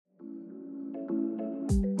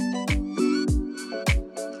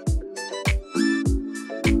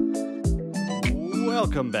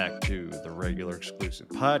Welcome back to the Regular Exclusive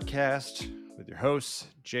Podcast with your hosts,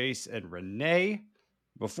 Jace and Renee.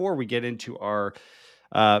 Before we get into our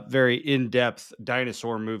very in-depth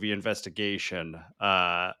dinosaur movie investigation,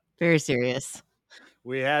 Very serious.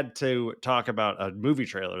 we had to talk about a movie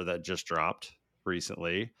trailer that just dropped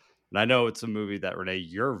recently. And I know it's a movie that, Renee,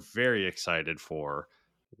 you're very excited for.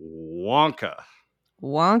 Wonka.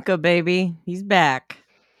 Wonka, baby. He's back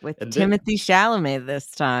with And Timothy Chalamet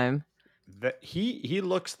this time. He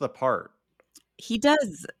looks the part. He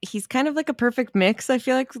does. He's kind of like a perfect mix, I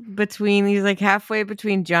feel like, he's like halfway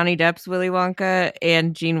between Johnny Depp's Willy Wonka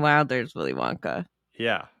and Gene Wilder's Willy Wonka.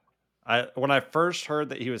 Yeah. When I first heard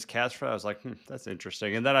that he was cast for that, I was like, that's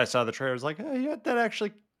interesting. And then I saw the trailer, I was like, oh, yeah, that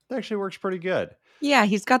actually works pretty good. Yeah,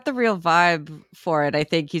 he's got the real vibe for it. I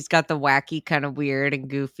think he's got the wacky, kind of weird and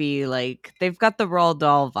goofy, like they've got the Roald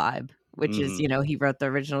Dahl vibe, which is, he wrote the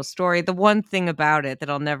original story. The one thing about it that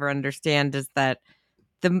I'll never understand is that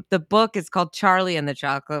the book is called Charlie and the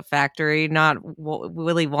Chocolate Factory, not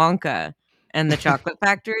Willy Wonka and the Chocolate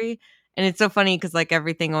Factory. And it's so funny because like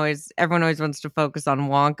everyone always wants to focus on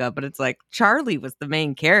Wonka, but it's like Charlie was the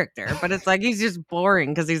main character, but it's like he's just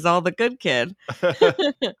boring because he's all the good kid.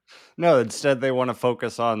 No, instead they want to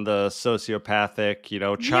focus on the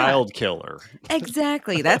sociopathic, child killer.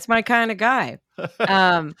 Exactly. That's my kind of guy.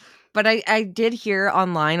 But I did hear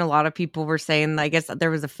online a lot of people were saying, I guess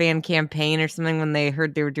there was a fan campaign or something when they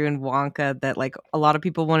heard they were doing Wonka, that like a lot of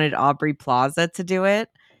people wanted Aubrey Plaza to do it.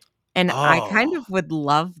 And I kind of would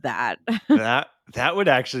love that. That would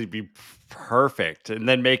actually be perfect. And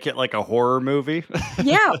then make it like a horror movie.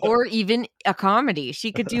 Yeah, or even a comedy.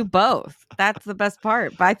 She could do both. That's the best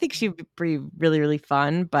part. But I think she'd be really, really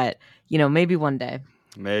fun. But, maybe one day.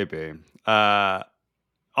 Maybe.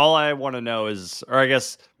 All I want to know is, or I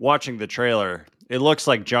guess watching the trailer, it looks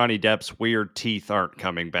like Johnny Depp's weird teeth aren't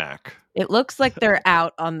coming back. It looks like they're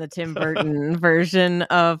out on the Tim Burton version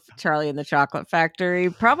of Charlie and the Chocolate Factory,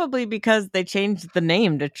 probably because they changed the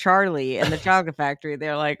name to Charlie and the Chocolate Factory.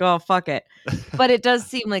 They're like, oh, fuck it. But it does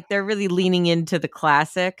seem like they're really leaning into the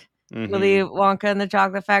classic Willy Wonka and the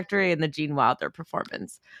Chocolate Factory and the Gene Wilder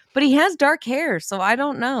performance. But he has dark hair, so I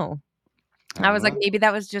don't know. I was like, maybe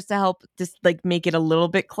that was just to help just like make it a little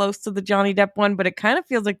bit close to the Johnny Depp one, but it kind of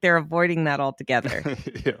feels like they're avoiding that altogether.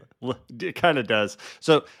 Yeah, it kind of does.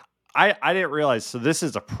 So I didn't realize. So this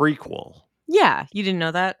is a prequel. Yeah, you didn't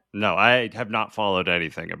know that? No, I have not followed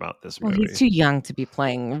anything about this movie. Well, he's too young to be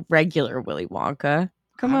playing regular Willy Wonka.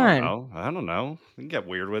 Come on. I don't know. We can get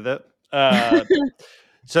weird with it.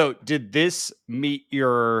 So did this meet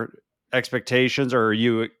your expectations, or are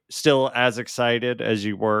you still as excited as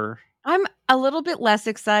you were? I'm a little bit less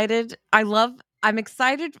excited. I'm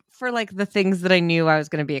excited for like the things that I knew I was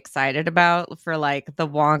going to be excited about, for like the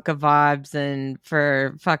Wonka vibes and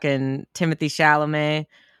for fucking Timothy Chalamet.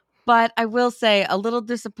 But I will say a little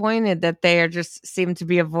disappointed that they seem to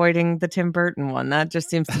be avoiding the Tim Burton one. That just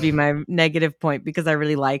seems to be my negative point because I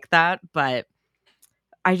really like that. But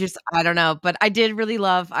I don't know. But I did really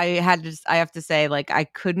love, I have to say, like, I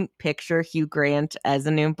couldn't picture Hugh Grant as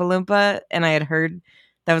an Oompa Loompa. And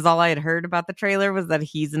that was all I had heard about the trailer, was that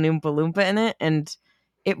he's an Oompa Loompa in it. And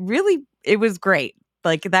it was great.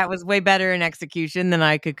 Like, that was way better in execution than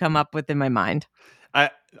I could come up with in my mind.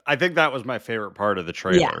 I think that was my favorite part of the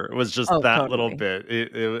trailer. Yeah. It was just that little bit.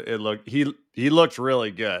 He looked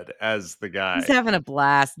really good as the guy. He's having a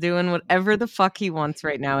blast doing whatever the fuck he wants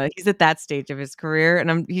right now. He's at that stage of his career,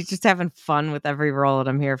 and he's just having fun with every role, and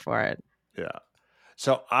I'm here for it. Yeah.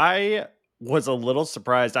 So I was a little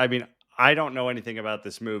surprised. I mean, I don't know anything about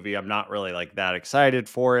this movie. I'm not really like that excited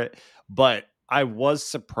for it, but I was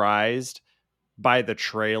surprised by the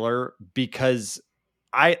trailer because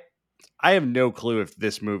I have no clue if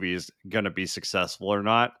this movie is going to be successful or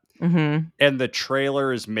not. Mm-hmm. And the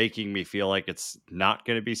trailer is making me feel like it's not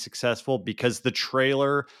going to be successful, because the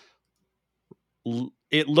trailer,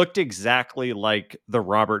 it looked exactly like the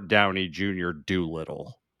Robert Downey Jr.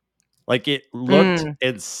 Doolittle. Like, it looked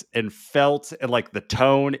and felt, and like the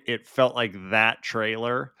tone, it felt like that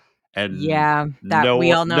trailer. And yeah,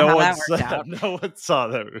 we all know how that worked out. No one saw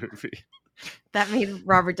that movie. That made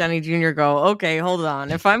Robert Downey Jr. go, okay, hold on.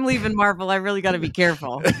 If I'm leaving Marvel, I really got to be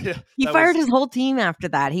careful. He fired his whole team after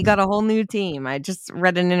that. He got a whole new team. I just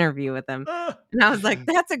read an interview with him. And I was like,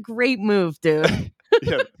 that's a great move, dude.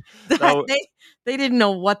 Yeah, they didn't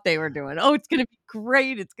know what they were doing. Oh, it's going to be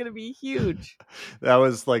great. It's going to be huge. That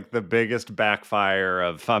was like the biggest backfire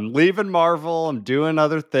of, I'm leaving Marvel, I'm doing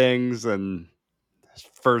other things. And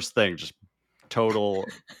first thing, just total...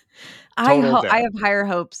 Total I doubt. have higher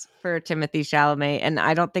hopes for Timothy Chalamet, and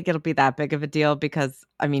I don't think it'll be that big of a deal because,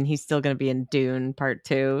 I mean, he's still gonna be in Dune Part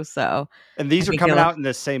 2, so And I these are think coming he'll out in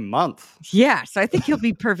the same month. yeah, so I think he'll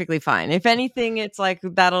be perfectly fine. If anything, it's like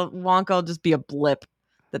that'll Wonka will just be a blip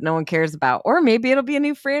that no one cares about, or maybe it'll be a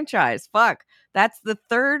new franchise. Fuck, that's the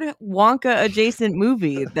third Wonka adjacent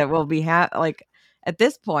movie that will be like at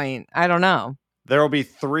this point. I don't know. There will be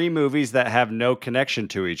 3 movies that have no connection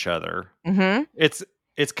to each other. Hmm. It's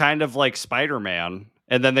it's kind of like Spider-Man,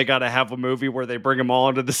 and then they gotta have a movie where they bring them all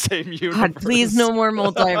into the same God, please universe. no more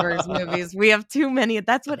multiverse movies. We have too many.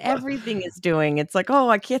 That's what everything is doing. It's like, oh,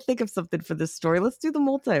 I can't think of something for this story. Let's do the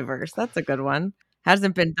multiverse. That's a good one.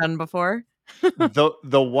 Hasn't been done before.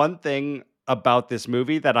 The one thing about this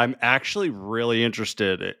movie that I'm actually really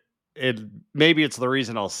interested in, maybe it's the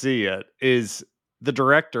reason I'll see it, is the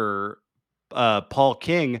director, Paul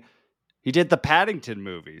King. He did the Paddington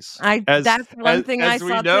movies, I That's one thing I as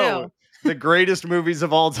we saw know, too. the greatest movies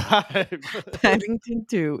of all time. Paddington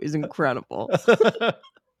 2 is incredible.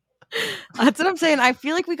 That's what I'm saying. I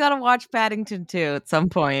feel like we gotta watch Paddington 2 at some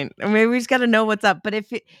point. Or maybe we just gotta know what's up. But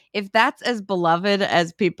if that's as beloved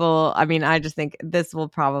as people, I mean, I just think this will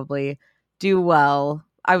probably do well.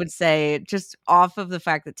 I would say just off of the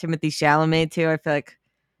fact that Timothy Chalamet too, I feel like,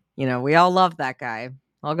 we all love that guy.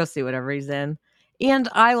 I'll go see whatever he's in. And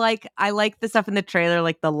I like the stuff in the trailer,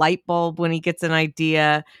 like the light bulb when he gets an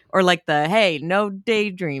idea, or like the hey, no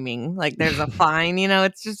daydreaming. Like there's a fine,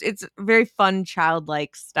 it's very fun,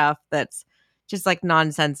 childlike stuff that's just like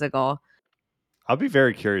nonsensical. I'll be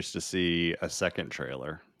very curious to see a second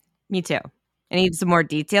trailer. Me too. I need some more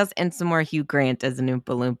details and some more Hugh Grant as an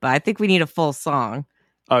Oompa Loompa. I think we need a full song.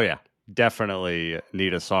 Oh yeah, definitely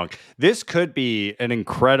need a song. This could be an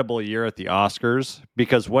incredible year at the Oscars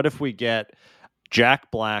because what if we get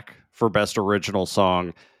Jack Black for best original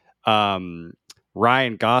song, um,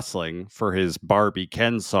 Ryan Gosling for his Barbie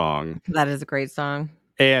Ken song, That is a great song.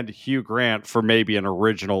 and Hugh Grant for maybe an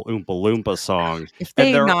original Oompa Loompa song. If And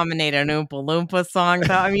they they're nominate an Oompa Loompa song,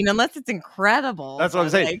 though, I mean, unless it's incredible, that's what I'm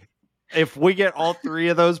but saying. like If we get all 3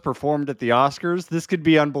 of those performed at the Oscars, this could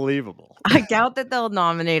be unbelievable. I doubt that they'll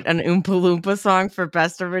nominate an Oompa Loompa song for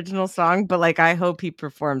Best Original Song, but like I hope he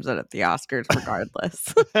performs it at the Oscars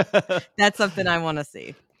regardless. That's something I want to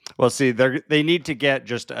see. Well, see, they need to get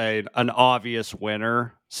just an obvious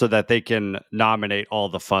winner so that they can nominate all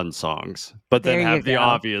the fun songs, but then There you have the go.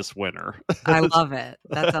 obvious winner. I love it.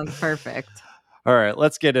 That sounds perfect. All right,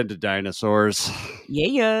 let's get into dinosaurs.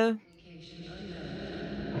 Yeah.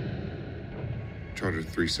 Charter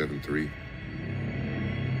 373.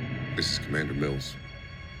 This is Commander Mills.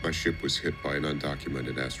 My ship was hit by an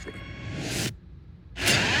undocumented asteroid.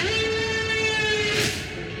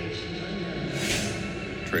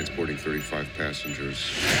 Transporting 35 passengers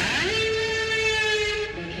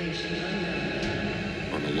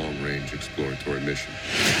on a long-range exploratory mission.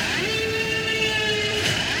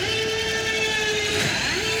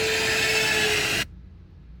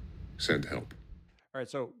 Send help. All right,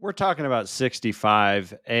 so we're talking about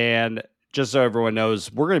 65, and just so everyone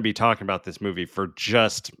knows, we're going to be talking about this movie for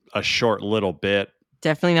just a short little bit.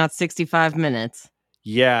 Definitely not 65 minutes.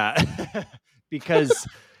 Yeah, because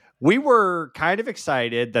we were kind of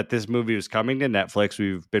excited that this movie was coming to Netflix.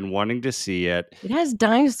 We've been wanting to see it. It has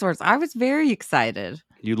dinosaurs. I was very excited.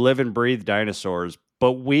 You live and breathe dinosaurs,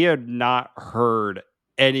 but we had not heard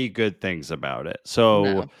any good things about it. So,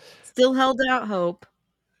 No. Still held out hope.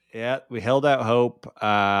 yeah, we held out hope.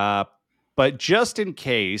 But just in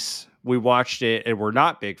case we watched it and we're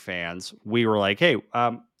not big fans, we were like, hey,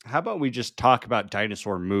 how about we just talk about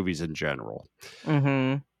dinosaur movies in general?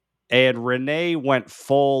 Mm-hmm. And Renee went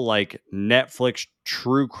full like Netflix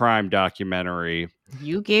true crime documentary.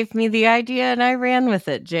 You gave me the idea and I ran with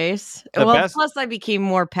it, Jace. Plus I became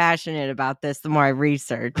more passionate about this the more I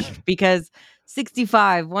researched because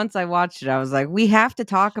 65, once I watched it, I was like, we have to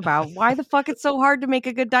talk about why the fuck it's so hard to make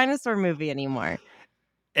a good dinosaur movie anymore.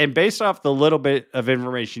 And based off the little bit of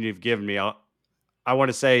information you've given me, I want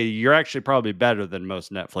to say you're actually probably better than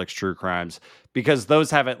most Netflix true crimes because those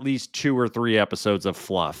have at least 2 or 3 episodes of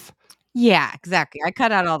fluff. Yeah, exactly. I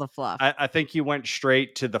cut out all the fluff. I think you went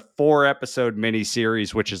straight to the 4-episode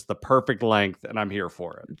miniseries, which is the perfect length, and I'm here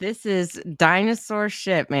for it. This is dinosaur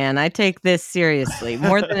shit, man. I take this seriously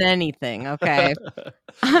more than anything, okay?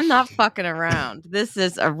 I'm not fucking around. This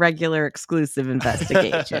is a regular exclusive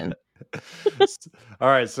investigation. All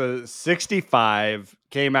right, so 65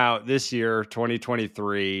 came out this year,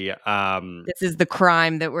 2023. This is the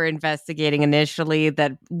crime that we're investigating initially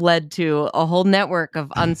that led to a whole network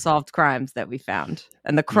of unsolved crimes that we found.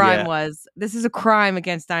 And the crime was, this is a crime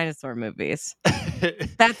against dinosaur movies.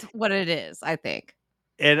 That's what it is, I think.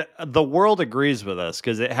 And the world agrees with us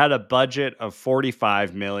because it had a budget of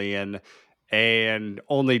 45 million and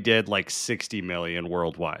only did like 60 million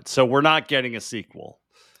worldwide. So we're not getting a sequel.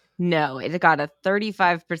 No, it got a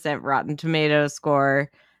 35% Rotten Tomatoes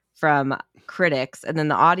score from critics, and then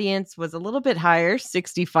the audience was a little bit higher,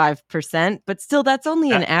 65%, but still that's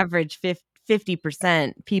only an That, average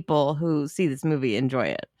 50% people who see this movie enjoy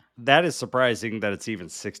it. that is surprising that it's even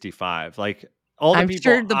 65. Like all the I'm people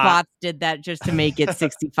sure the bots did that just to make it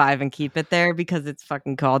 65 and keep it there because it's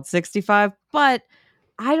fucking called 65, but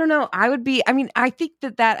I don't know. I think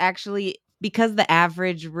that actually, because the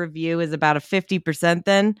average review is about a 50%,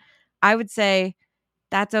 then I would say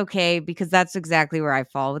that's okay because that's exactly where I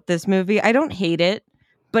fall with this movie. I don't hate it,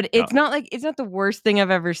 but No. it's not the worst thing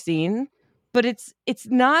I've ever seen, but it's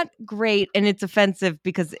not great and it's offensive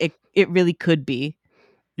because it really could be.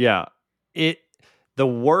 Yeah. It the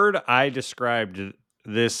word I described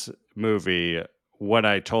this movie when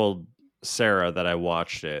I told Sarah that I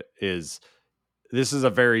watched it is this is a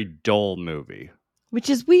very dull movie. Which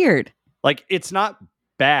is weird. Like it's not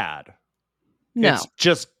bad. No. It's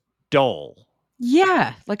just dull.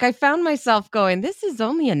 Yeah, like I found myself going, this is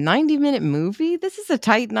only a 90-minute movie. This is a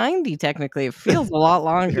tight 90 technically. It feels a lot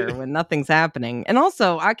longer when nothing's happening. And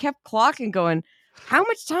also, I kept clocking going, how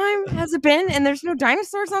much time has it been and there's no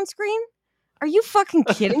dinosaurs on screen? Are you fucking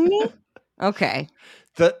kidding me? Okay.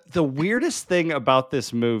 The weirdest thing about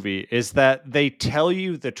this movie is that they tell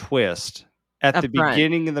you the twist at Up the front.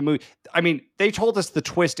 beginning of the movie. I mean, they told us the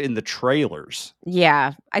twist in the trailers.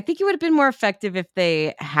 Yeah, I think it would have been more effective if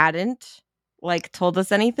they hadn't like told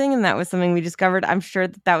us anything and that was something we discovered. I'm sure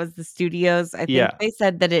that was the studios. I think Yeah. they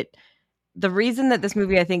said that the reason that this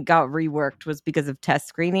movie I think got reworked was because of test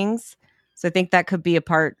screenings. So I think that could be a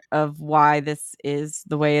part of why this is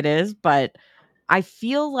the way it is, but I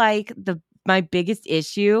feel like the my biggest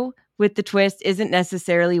issue with the twist isn't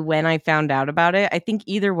necessarily when I found out about it. I think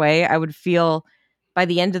either way I would feel by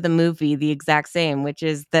the end of the movie the exact same, which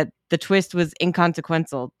is that the twist was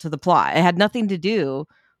inconsequential to the plot. It had nothing to do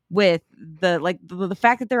with the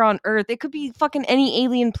fact that they're on Earth. It could be fucking any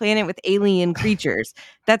alien planet with alien creatures.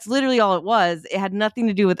 That's literally all it was. It had nothing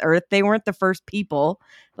to do with Earth. They weren't the first people.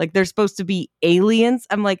 Like they're supposed to be aliens.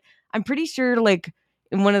 I'm pretty sure like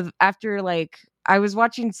in one of after like I was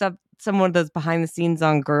watching some of those behind the scenes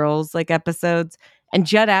on Girls like episodes, and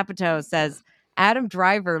Judd Apatow says Adam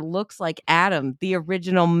Driver looks like Adam, the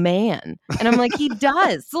original man. And I'm like, he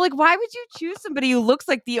does. So like why would you choose somebody who looks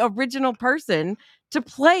like the original person to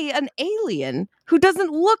play an alien who doesn't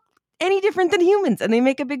look any different than humans? And they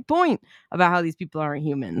make a big point about how these people aren't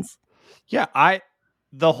humans. Yeah,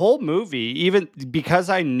 the whole movie, even because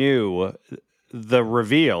I knew the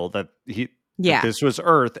reveal that Yeah. this was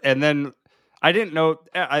Earth, and then I didn't know.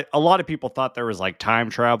 A lot of people thought there was like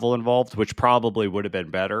time travel involved, which probably would have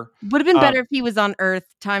been better. Would have been better if he was on Earth,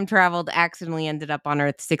 time traveled, accidentally ended up on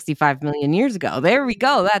Earth 65 million years ago. There we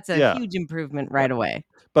go. That's a Yeah. huge improvement right away.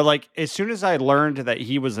 But like as soon as I learned that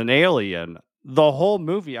he was an alien, the whole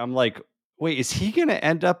movie, I'm like, wait, is he gonna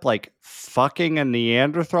end up like fucking a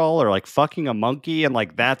Neanderthal or like fucking a monkey? And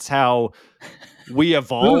like that's how we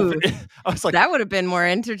evolved. Ooh. I was like, That would have been more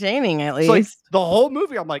entertaining, at it's like least. the whole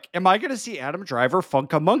movie, I'm like, am I gonna see Adam Driver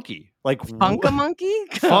funk a monkey? Like Funk a monkey?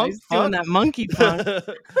 funk, He's doing that monkey funk.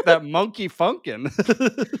 that monkey funkin'.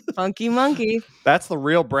 Funky monkey. That's the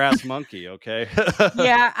real brass monkey, okay?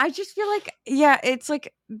 Yeah, I just feel like, yeah, it's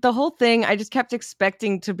like the whole thing. I just kept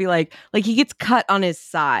expecting to be like he gets cut on his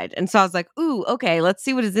side. And so I was like, ooh, okay, let's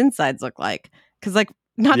see what his insides look like. Cause like,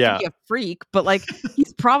 not to Yeah. be a freak, but like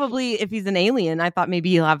he's probably, if he's an alien, I thought maybe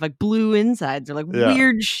he'll have like blue insides or like Yeah.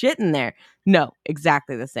 weird shit in there. No,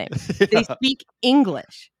 exactly the same. They Yeah. speak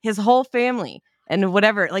English, his whole family and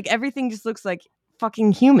whatever. Like everything just looks like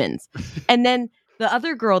fucking humans. And then the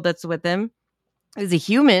other girl that's with him is a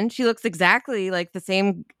human. She looks exactly like the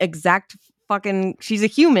same exact fucking. She's a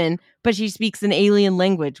human, but she speaks an alien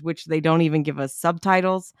language, which they don't even give us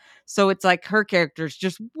subtitles. So it's like her character's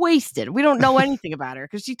just wasted. We don't know anything about her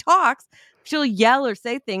because she talks. She'll yell or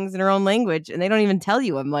say things in her own language, and they don't even tell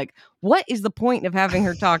you. I'm like, what is the point of having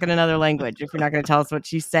her talk in another language if you're not going to tell us what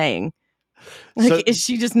she's saying? Like, So- is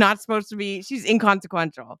she just not supposed to be? She's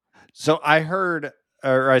inconsequential. So I heard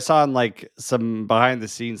or I saw in like some behind the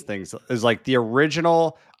scenes things is like the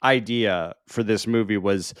original idea for this movie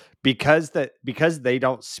was because they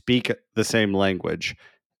don't speak the same language,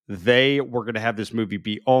 they were going to have this movie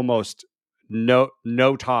be almost no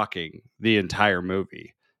talking the entire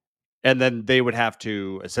movie. And then they would have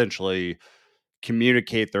to essentially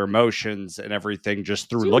communicate their emotions and everything just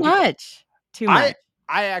through Too looking. much. Too much.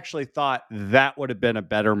 I actually thought that would have been a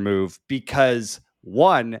better move because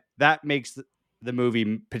one, that makes the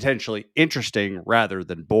movie potentially interesting rather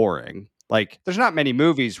than boring. Like, there's not many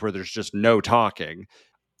movies where there's just no talking.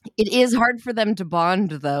 It is hard for them to bond,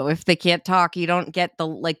 though. If they can't talk, you don't get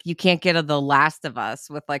you can't get The Last of Us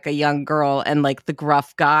with like a young girl and like the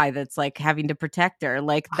gruff guy that's like having to protect her.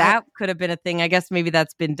 Like that could have been a thing. I guess maybe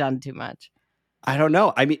that's been done too much. I don't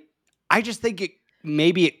know. I mean, I just think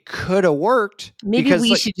maybe it could have worked. Maybe because,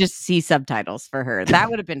 we should just see subtitles for her. That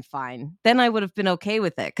would have been fine. Then I would have been okay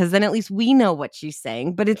with it because then at least we know what she's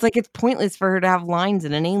saying. But it's like it's pointless for her to have lines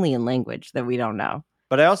in an alien language that we don't know.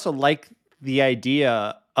 But I also like the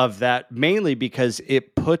idea of that mainly because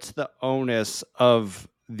it puts the onus of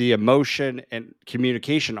the emotion and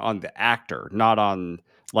communication on the actor, not on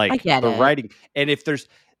like the writing. And if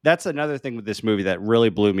that's another thing with this movie that really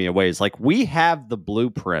blew me away is like we have the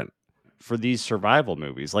blueprint for these survival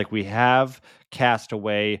movies. Like we have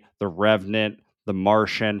Castaway, The Revenant, The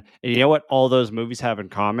Martian, and you know what all those movies have in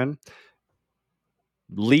common?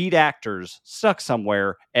 Lead actors stuck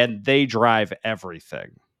somewhere and they drive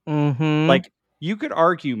everything. Mm-hmm. Like you could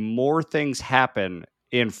argue more things happen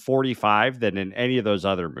in 45 than in any of those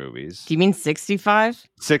other movies. Do you mean 65?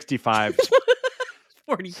 65.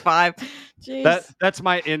 45. Jeez. That's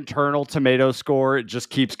my internal tomato score. It just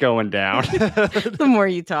keeps going down. The more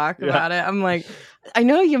you talk about it, I'm like, I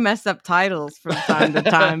know you mess up titles from time to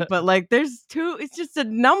time, but like there's two, it's just a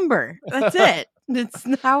number. That's it. It's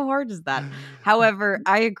how hard is that? However,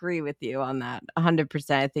 I agree with you on that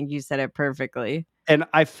 100%. I think you said it perfectly. And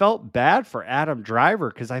I felt bad for Adam Driver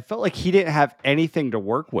because I felt like he didn't have anything to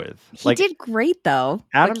work with. He did great though.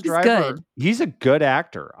 Adam Driver, he's a good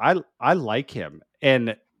actor. I like him.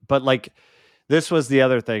 But like this was the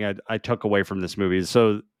other thing I took away from this movie.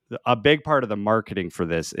 So a big part of the marketing for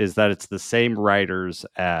this is that it's the same writers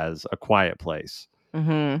as A Quiet Place.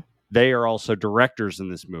 Mm-hmm. They are also directors in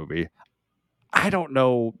this movie. I don't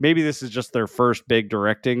know. Maybe this is just their first big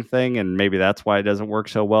directing thing, and maybe that's why it doesn't work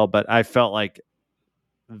so well. But I felt like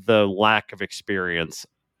the lack of experience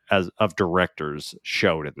of directors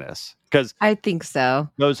showed in this. Because I think so.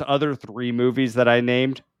 Those other 3 movies that I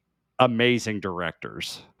named, amazing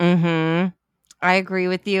directors. Mm-hmm. I agree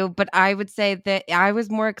with you, but I would say that I was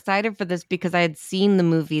more excited for this because I had seen the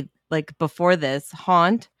movie like before this,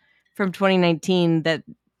 Haunt from 2019 that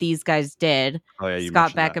these guys did. Oh yeah,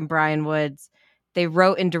 Scott Beck and Brian Woods. They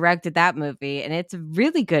wrote and directed that movie, and it's a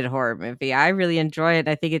really good horror movie. I really enjoy it.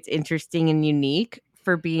 I think it's interesting and unique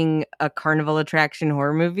for being a carnival attraction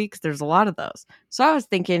horror movie because there's a lot of those. So I was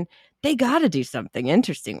thinking they got to do something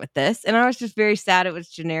interesting with this, and I was just very sad it was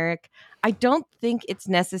generic. I don't think it's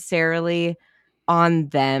necessarily on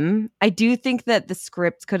them. I do think that the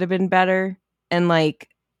script could have been better and like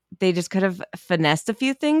they just could have finessed a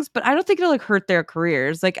few things, but I don't think it'll like hurt their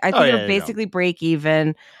careers. Like I think it'll basically break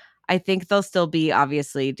even. I think they'll still be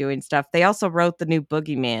obviously doing stuff. They also wrote the new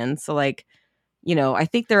Boogeyman. So like, you know, I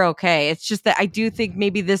think they're okay. It's just that I do think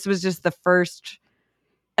maybe this was just the first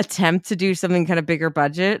attempt to do something kind of bigger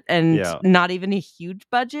budget and not even a huge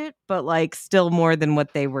budget, but like still more than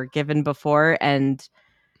what they were given before. And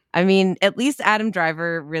I mean, at least Adam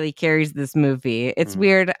Driver really carries this movie. It's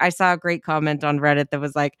weird. I saw a great comment on Reddit that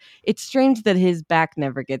was like, it's strange that his back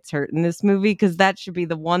never gets hurt in this movie because that should be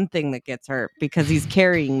the one thing that gets hurt because he's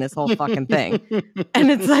carrying this whole fucking thing.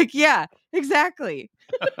 And it's like, yeah, exactly.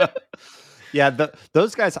 Yeah,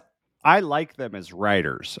 those guys, I like them as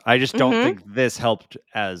writers. I just don't think this helped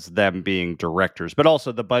as them being directors. But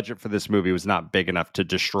also the budget for this movie was not big enough to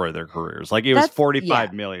destroy their careers. Like it was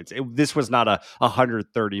 $45 million. This was not a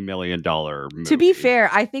 $130 million movie. To be fair,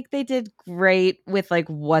 I think they did great with like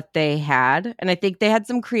what they had. And I think they had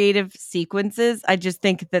some creative sequences. I just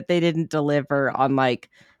think that they didn't deliver on like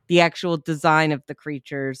the actual design of the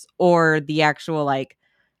creatures or the actual like,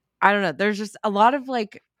 I don't know. There's just a lot of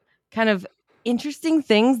like kind of interesting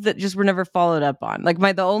things that just were never followed up on. Like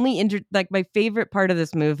my favorite part of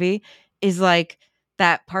this movie is like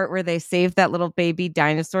that part where they save that little baby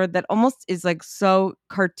dinosaur that almost is like so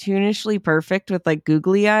cartoonishly perfect with like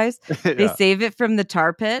googly eyes. They save it from the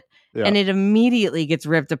tar pit and it immediately gets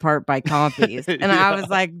ripped apart by compies. And I was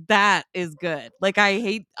like, that is good. Like I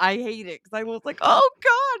hate it because I was like, oh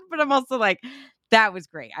God, but I'm also like, that was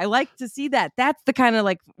great. I like to see that. That's the kind of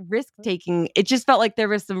like risk taking. It just felt like there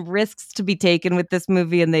was some risks to be taken with this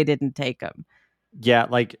movie and they didn't take them. Yeah,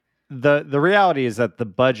 like the reality is that the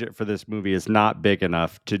budget for this movie is not big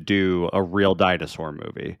enough to do a real dinosaur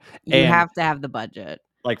movie. You have to have the budget.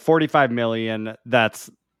 Like $45 million, that's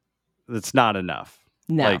not enough.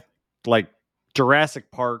 No. Like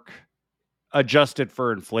Jurassic Park adjusted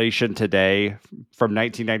for inflation today from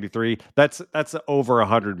 1993, that's over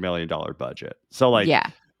 $100 million budget. So like,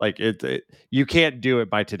 Like you can't do it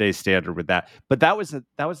by today's standard with that. But that was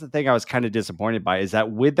the thing I was kind of disappointed by, is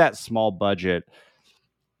that with that small budget,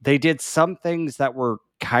 they did some things that were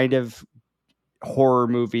kind of horror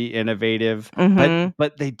movie innovative,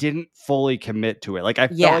 but they didn't fully commit to it. Like I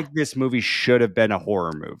felt like this movie should have been a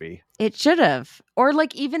horror movie. It should have. Or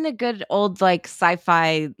like even a good old like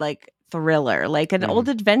sci-fi like thriller, like an old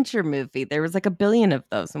adventure movie. There was like a billion of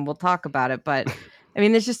those, and we'll talk about it. But I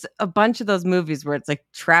mean, there's just a bunch of those movies where it's like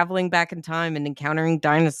traveling back in time and encountering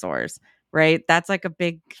dinosaurs, right? That's like a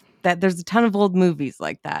big there's a ton of old movies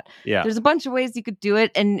like that. Yeah. There's a bunch of ways you could do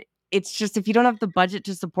it, and it's just if you don't have the budget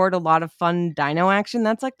to support a lot of fun dino action,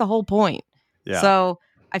 that's like the whole point. Yeah. So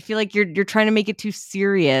I feel like you're trying to make it too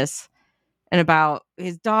serious and about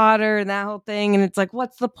his daughter and that whole thing. And it's like,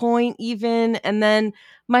 what's the point even? And then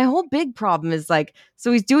my whole big problem is like,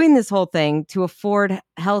 so he's doing this whole thing to afford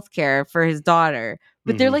healthcare for his daughter,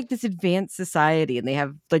 but they're like this advanced society and they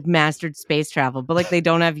have like mastered space travel, but like they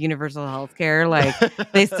don't have universal healthcare.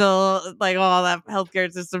 Like they still like all that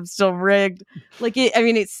healthcare system's still rigged. Like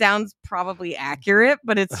it sounds probably accurate,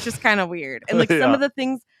 but it's just kind of weird. And like some of the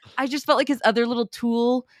things, I just felt like his other little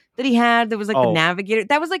tool that he had that was like the navigator.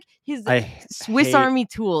 That was like his Swiss Army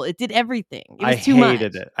tool. It did everything. It was too much.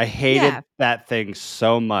 I hated that thing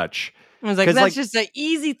so much. I was like, that's just an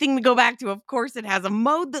easy thing to go back to. Of course, it has a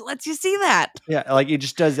mode that lets you see that. Yeah, like it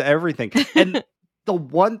just does everything. And the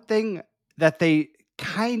one thing that they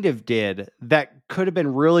kind of did that could have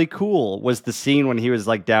been really cool was the scene when he was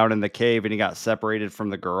like down in the cave and he got separated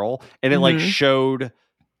from the girl, and it like showed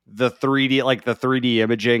the 3D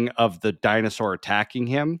imaging of the dinosaur attacking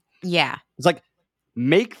him. Yeah. It's like,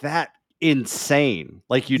 make that insane.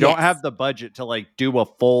 Like you don't have the budget to like do a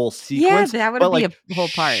full sequence. Yeah, that would be a whole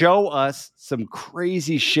part. Show us some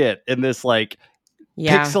crazy shit in this like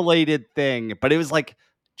pixelated thing. But it was like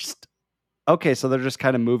just okay, so they're just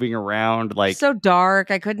kind of moving around like so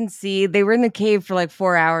dark. I couldn't see. They were in the cave for like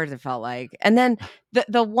 4 hours, it felt like. And then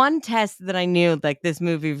the one test that I knew like this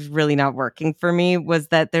movie was really not working for me was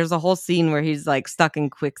that there's a whole scene where he's like stuck in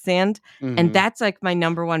quicksand. And that's like my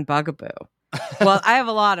number one bugaboo. Well, I have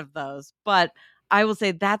a lot of those, but I will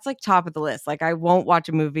say that's like top of the list. Like I won't watch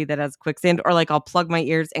a movie that has quicksand, or like I'll plug my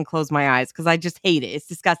ears and close my eyes because I just hate it. It's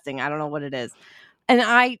disgusting. I don't know what it is. And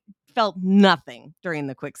I felt nothing during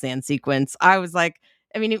the quicksand sequence. I was like,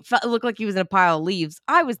 I mean, it looked like he was in a pile of leaves.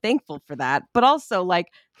 I was thankful for that. But also like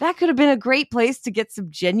that could have been a great place to get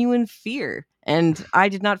some genuine fear. And I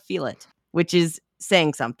did not feel it, which is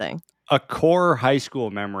saying something. A core high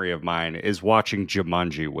school memory of mine is watching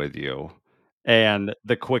Jumanji with you. And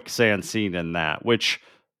the quicksand scene in that, which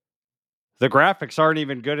the graphics aren't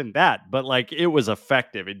even good in that, but like it was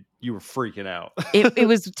effective and you were freaking out. It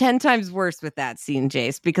was 10 times worse with that scene,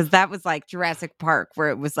 Jace, because that was like Jurassic Park, where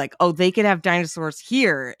it was like, oh, they could have dinosaurs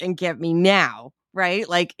here and get me now, right?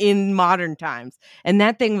 Like in modern times. And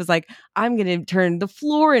that thing was like, I'm going to turn the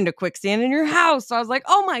floor into quicksand in your house. So I was like,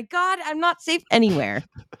 oh my God, I'm not safe anywhere.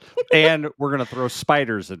 And we're going to throw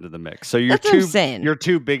spiders into the mix. So your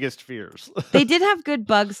two biggest fears. They did have good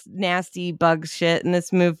bugs, nasty bug shit in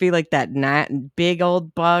this movie, like that big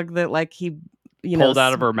old bug that like he pulled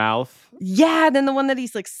out of her mouth. Yeah, then the one that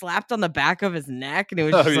he's like slapped on the back of his neck and it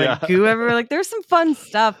was just like goo everywhere. Like there's some fun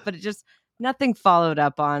stuff, but it just nothing followed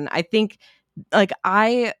up on. I think like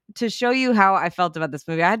to show you how I felt about this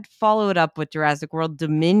movie, I had to follow it up with Jurassic World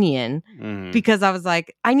Dominion because I was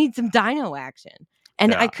like, I need some dino action.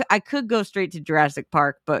 And I could go straight to Jurassic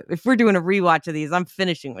Park, but if we're doing a rewatch of these, I'm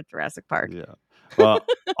finishing with Jurassic Park. Yeah. Well,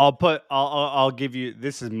 I'll give you,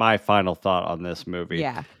 this is my final thought on this movie.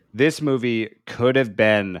 Yeah. This movie could have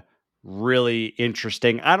been really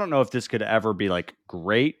interesting. I don't know if this could ever be like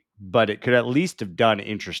great, but it could at least have done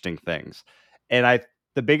interesting things. And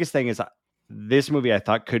the biggest thing is this movie I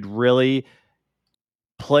thought could really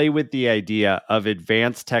play with the idea of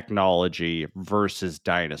advanced technology versus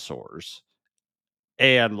dinosaurs.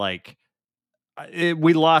 And like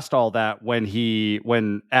we lost all that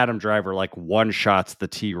when Adam Driver like one shots the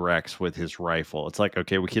T-Rex with his rifle. It's like,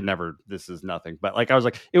 okay, we can never, this is nothing. But like I was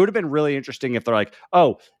like, it would have been really interesting if they're like,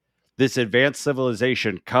 oh, this advanced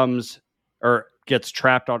civilization comes or gets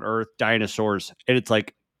trapped on Earth, dinosaurs, and it's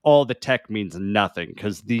like all the tech means nothing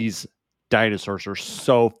because these dinosaurs are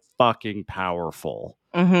so fucking powerful.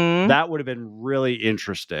 That would have been really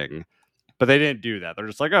interesting. But they didn't do that. They're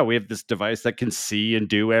just like, oh, we have this device that can see and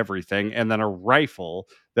do everything, and then a rifle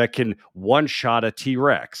that can one-shot a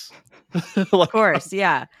T-Rex. Like, of course,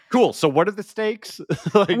 yeah. Cool. So what are the stakes?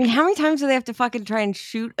 Like, I mean, how many times do they have to fucking try and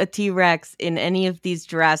shoot a T-Rex in any of these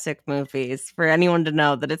Jurassic movies for anyone to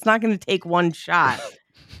know that it's not going to take one shot?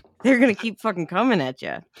 They're going to keep fucking coming at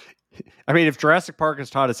you. I mean, if Jurassic Park has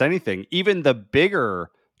taught us anything, even the bigger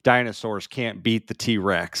dinosaurs can't beat the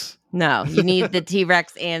T-Rex. No, you need the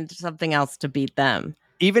T-Rex and something else to beat them.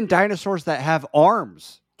 Even dinosaurs that have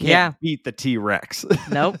arms Yeah. can't beat the T-Rex.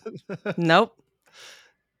 Nope. Nope.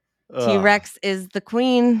 Ugh. T-Rex is the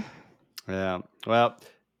queen. Yeah. Well,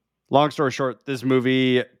 long story short, this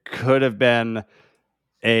movie could have been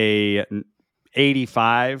a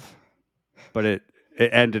 85, but it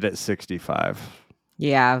ended at 65.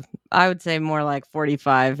 Yeah, I would say more like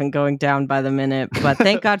 45 and going down by the minute. But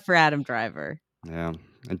thank God for Adam Driver. Yeah.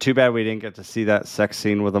 And too bad we didn't get to see that sex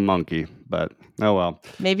scene with a monkey, but oh well.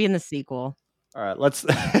 Maybe in the sequel. All right, let's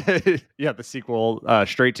the sequel,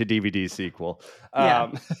 straight to DVD sequel.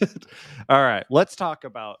 Yeah. All right, let's talk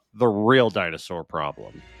about the real dinosaur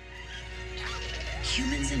problem.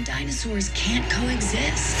 Humans and dinosaurs can't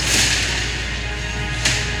coexist.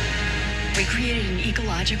 We created an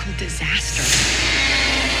ecological disaster.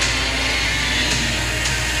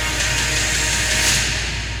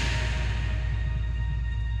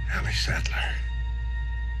 Ellie Sattler.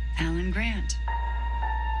 Alan Grant.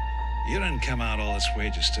 You didn't come out all this way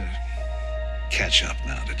just to catch up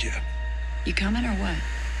now, did you? You coming or what?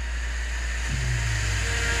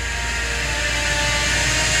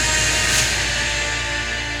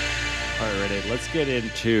 All right, Renee, let's get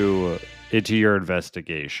into your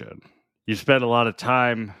investigation. You spent a lot of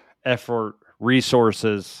time, effort,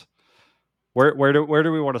 resources. Where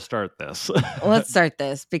do we want to start this? Let's start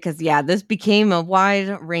this because this became a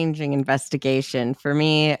wide-ranging investigation for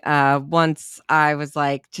me. Once I was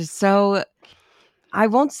like, just so I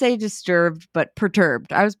won't say disturbed, but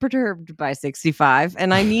perturbed. I was perturbed by 65,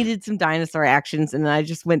 and I needed some dinosaur actions, and I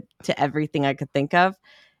just went to everything I could think of,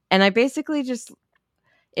 and I basically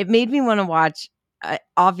it made me want to watch,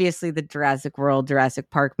 obviously the Jurassic World, Jurassic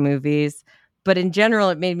Park movies, but in general,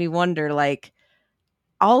 it made me wonder, like,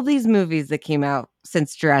 all these movies that came out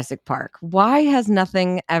since Jurassic Park, why has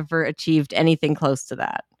nothing ever achieved anything close to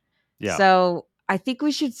that? Yeah. So I think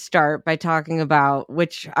we should start by talking about,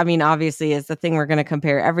 which, I mean, obviously is the thing we're going to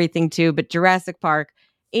compare everything to, but Jurassic Park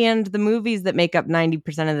and the movies that make up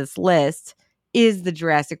 90% of this list is the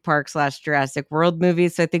Jurassic Park / Jurassic World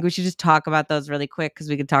movies. So I think we should just talk about those really quick because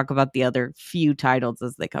we could talk about the other few titles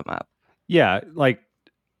as they come up. Yeah, like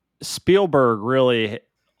Spielberg really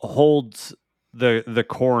holds the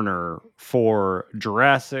corner for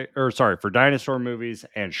for dinosaur movies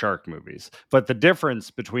and shark movies. But the difference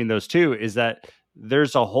between those two is that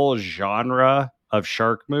there's a whole genre of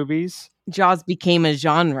shark movies. Jaws became a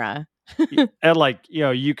genre. And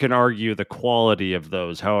you can argue the quality of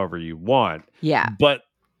those however you want. Yeah. But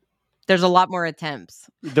there's a lot more attempts.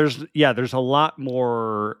 There's a lot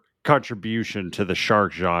more contribution to the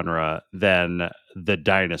shark genre than the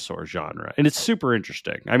dinosaur genre. And it's super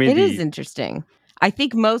interesting. I mean, it is interesting. I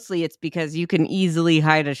think mostly it's because you can easily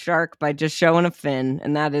hide a shark by just showing a fin,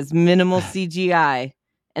 and that is minimal CGI.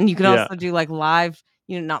 And you can also do like live,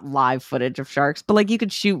 not live footage of sharks, but like you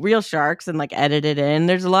could shoot real sharks and like edit it in.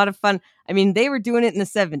 There's a lot of fun. I mean, they were doing it in the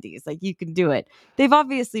 70s. Like you can do it. They've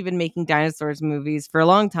obviously been making dinosaurs movies for a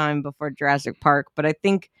long time before Jurassic Park, but I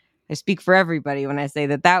think I speak for everybody when I say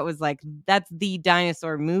that's the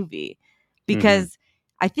dinosaur movie, because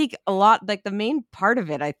I think a lot, like the main part of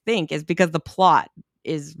it, I think, is because the plot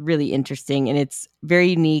is really interesting and it's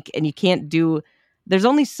very unique, and there's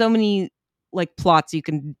only so many like plots you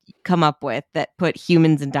can come up with that put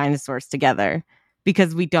humans and dinosaurs together,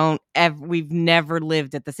 because we've never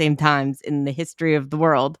lived at the same times in the history of the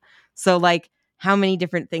world. So like, how many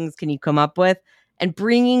different things can you come up with? And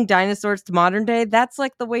bringing dinosaurs to modern day, that's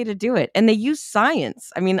like the way to do it. And they use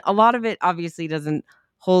science. I mean, a lot of it obviously doesn't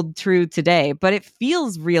hold true today, but it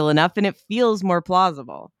feels real enough and it feels more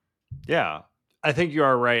plausible. Yeah, I think you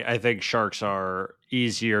are right. I think sharks are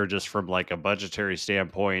easier just from like a budgetary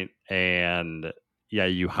standpoint, and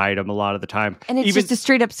you hide them a lot of the time. And it's just a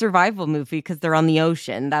straight up survival movie because they're on the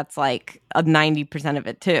ocean. That's like 90% of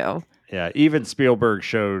it too. Yeah, even Spielberg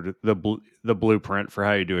showed the blueprint for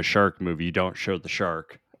how you do a shark movie. You don't show the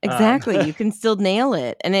shark. Exactly. You can still nail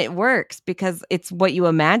it, and it works because it's what you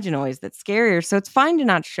imagine always that's scarier. So it's fine to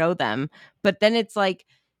not show them, but then it's like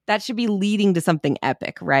that should be leading to something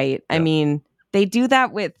epic, right? Yeah. I mean, they do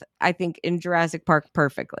that with, I think, in Jurassic Park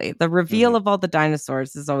perfectly. The reveal of all the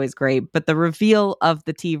dinosaurs is always great, but the reveal of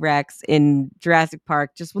the T-Rex in Jurassic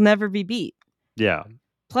Park just will never be beat. Yeah.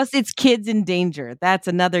 Plus, it's kids in danger. That's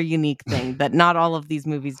another unique thing that not all of these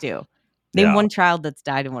movies do. Name one child that's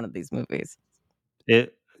died in one of these movies.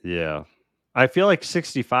 I feel like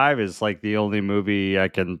 65 is like the only movie I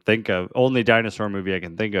can think of, only dinosaur movie I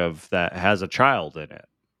can think of that has a child in it.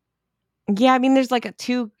 Yeah, I mean, there's like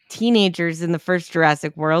two teenagers in the first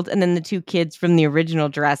Jurassic World and then the 2 kids from the original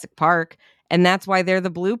Jurassic Park. And that's why they're the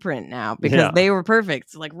blueprint now, because Yeah. they were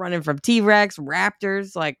perfect. Like running from T-Rex,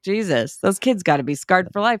 raptors, like Jesus, those kids got to be scarred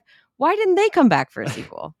for life. Why didn't they come back for a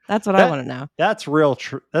sequel? That's what I want to know. That's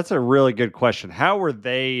that's a really good question. How were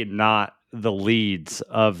they not the leads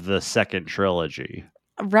of the second trilogy?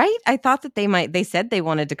 Right? I thought that they said they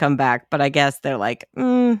wanted to come back, but I guess they're like,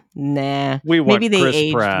 nah. We want Maybe they Chris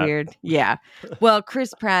aged Pratt. weird. Yeah. Well,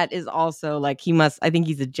 Chris Pratt is also like, I think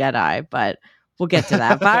he's a Jedi, but we'll get to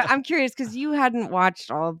that. But I'm curious because you hadn't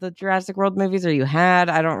watched all of the Jurassic World movies, or you had?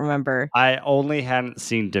 I don't remember. I only hadn't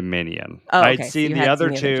seen Dominion. Oh, I'd okay. So seen you the had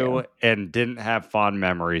other seen the other two two. and didn't have fond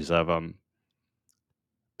memories of them.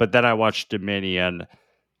 But then I watched Dominion.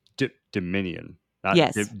 Dominion. Not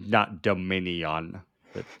Yes. not Dominion.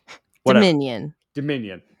 But whatever.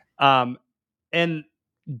 Dominion. And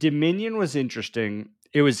Dominion was interesting.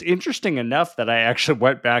 It was interesting enough that I actually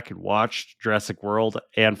went back and watched Jurassic World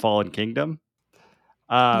and Fallen Kingdom.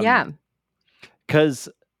 Yeah. Because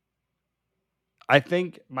I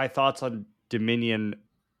think my thoughts on Dominion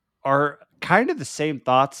are kind of the same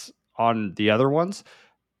thoughts on the other ones.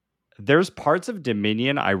 There's parts of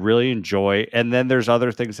Dominion I really enjoy, and then there's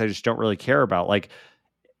other things I just don't really care about. Like,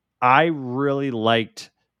 I really liked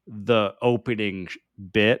the opening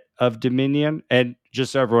bit of Dominion, and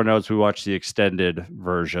just so everyone knows, we watched the extended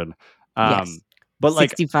version. Yes. But like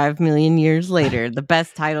 65 million years later, the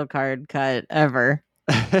best title card cut ever.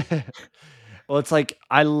 well, it's like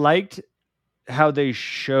I liked how they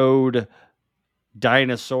showed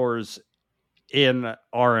dinosaurs in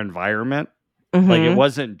our environment. Like, it Mhm.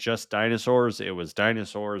 wasn't just dinosaurs, it was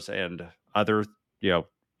dinosaurs and other,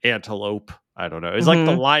 antelope. I don't know. It was like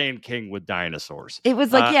the Mhm. Lion King with dinosaurs. It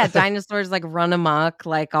was like, yeah, dinosaurs like run amok,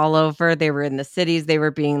 like all over. They were in the cities. They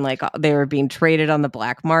were being traded on the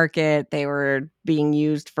black market. They were being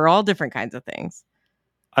used for all different kinds of things.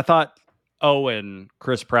 I thought Owen,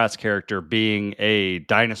 Chris Pratt's character, being a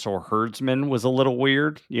dinosaur herdsman was a little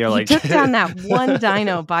weird. He Like took down that one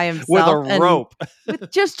dino by himself with a and rope.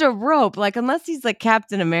 with just a rope. Like, unless he's like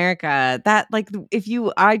Captain America,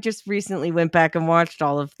 I just recently went back and watched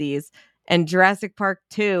all of these. And Jurassic Park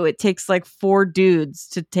 2, it takes like 4 dudes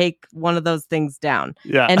to take one of those things down.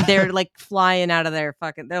 Yeah. And they're like flying out of their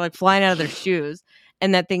shoes.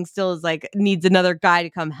 And that thing still is like needs another guy to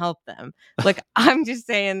come help them. Like, I'm just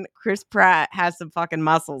saying Chris Pratt has some fucking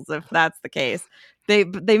muscles if that's the case. They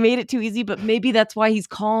made it too easy, but maybe that's why he's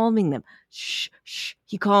calming them. Shh, shh.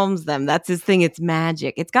 He calms them. That's his thing. It's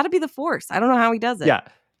magic. It's got to be the Force. I don't know how he does it. Yeah.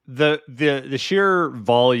 The sheer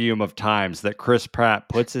volume of times that Chris Pratt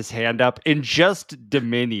puts his hand up in just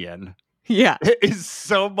Dominion Yeah. is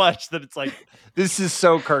so much that it's like, this is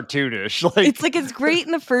so cartoonish. Like, It's great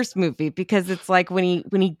in the first movie because it's like when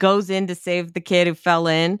he goes in to save the kid who fell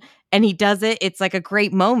in and he does it, it's like a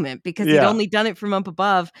great moment because he'd Yeah. only done it from up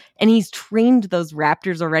above and he's trained those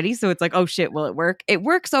raptors already. So it's like, oh shit, will it work? It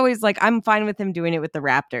works always. Like, I'm fine with him doing it with the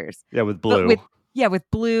raptors. yeah, with But Blue. with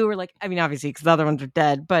Blue, or like, I mean, obviously, because the other ones are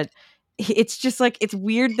dead, but it's just like, it's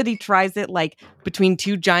weird that he tries it like between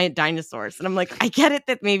 2 giant dinosaurs. And I'm like, I get it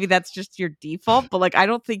that maybe that's just your default, but like, I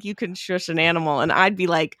don't think you can shush an animal. And I'd be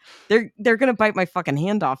like, they're going to bite my fucking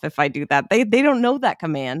hand off if I do that. They don't know that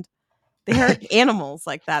command. They aren't animals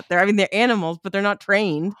like that. They're animals, but they're not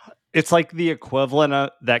trained. It's like the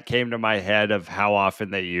equivalent that came to my head of how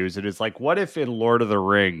often they use it is like, what if in Lord of the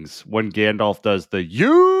Rings, when Gandalf does the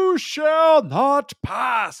 "You shall not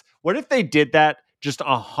pass," what if they did that just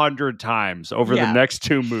 100 times over the next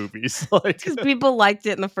 2 movies? Like, because people liked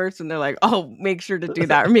it in the first one. They're like, oh, make sure to do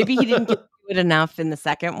that. Or maybe he didn't get to do it enough in the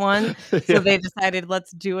second one. So they decided,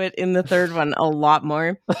 let's do it in the third one a lot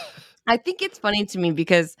more. I think it's funny to me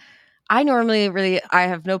because I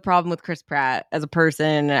have no problem with Chris Pratt as a person,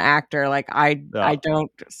 an actor. Like, I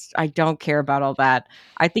don't care about all that.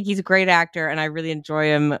 I think he's a great actor and I really enjoy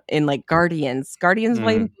him in like Guardians. Guardians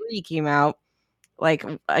Volume 3 came out like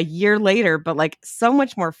a year later, but like so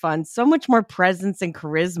much more fun, so much more presence and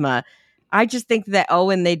charisma. I just think that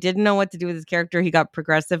they didn't know what to do with his character. He got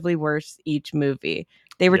progressively worse each movie.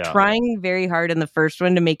 They were trying very hard in the first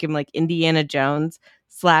one to make him like Indiana Jones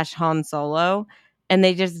 / Han Solo, and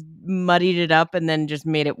they just muddied it up and then just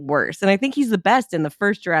made it worse. And I think he's the best in the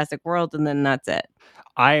first Jurassic World, and then that's it.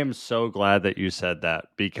 I am so glad that you said that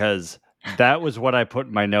because that was what I put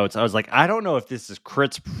in my notes. I was like, I don't know if this is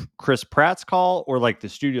Chris Pratt's call or like the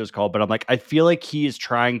studio's call, but I'm like, I feel like he is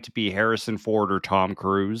trying to be Harrison Ford or Tom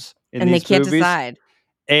Cruise in and these they can't movies. decide.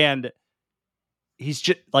 And he's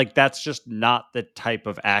just like, that's just not the type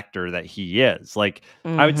of actor that he is. Like,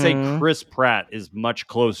 I would say Mhm. Chris Pratt is much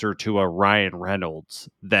closer to a Ryan Reynolds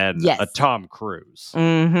than a Yes. Tom Cruise.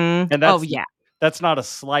 Mhm. And Oh, yeah. that's not a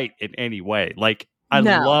slight in any way. Like, I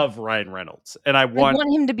No. love Ryan Reynolds, and I I want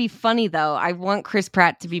want him to be funny, though. I want Chris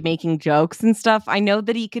Pratt to be making jokes and stuff. I know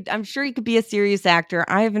that I'm sure he could be a serious actor.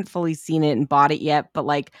 I haven't fully seen it and bought it yet, but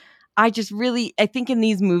like, I think in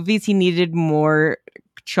these movies, he needed more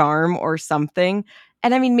charm or something.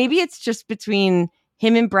 And I mean, maybe it's just between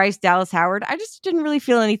him and Bryce Dallas Howard. I just didn't really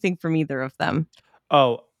feel anything from either of them.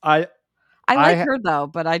 oh, I like I her, though,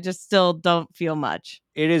 but I just still don't feel much.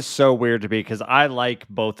 it is so weird to me because I like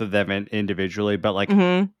both of them individually, but like,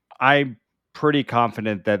 Mhm. I'm pretty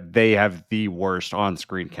confident that they have the worst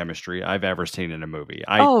on-screen chemistry I've ever seen in a movie.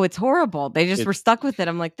 Oh, it's horrible. They just were It's stuck with it.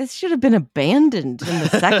 I'm like, this should have been abandoned in the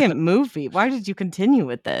second movie. Why did you continue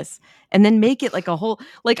with this? And then make it like a whole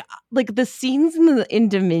like the scenes in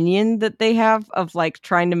Dominion that they have of like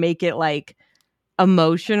trying to make it like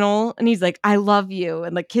emotional, and he's like, I love you,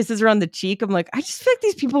 and like kisses her on the cheek. I'm like, I just feel like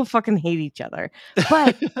these people fucking hate each other.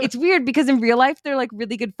 But it's weird because in real life they're like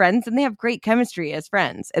really good friends and they have great chemistry as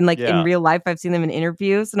friends. And like in Yeah. real life, I've seen them in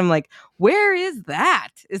interviews and I'm like, where is that?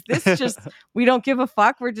 Is this just we don't give a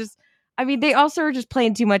fuck? We're just I mean, they also are just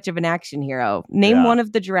playing too much of an action hero. Name Yeah. one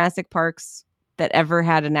of the Jurassic Parks that ever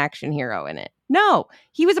had an action hero in it. No,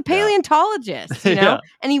 he was a Yeah. paleontologist, you know? Yeah.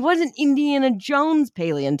 And he wasn't Indiana Jones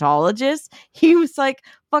paleontologist. He was like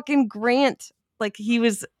fucking Grant. Like he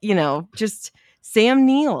was, just Sam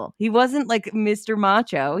Neill. He wasn't like Mr.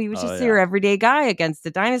 Macho. He was Oh, just yeah. your everyday guy against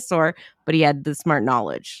a dinosaur, but he had the smart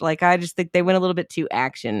knowledge. Like I just think they went a little bit too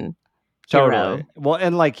action Totally. hero. Well,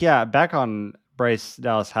 and like, yeah, back on Bryce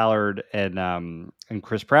Dallas Howard and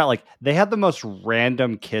Chris Pratt, like they had the most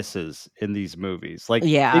random kisses in these movies. Like they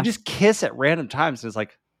Yeah, just kiss at random times, and it's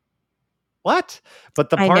like, what? But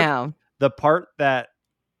I know. the part that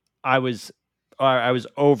I was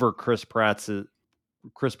over Chris Pratt's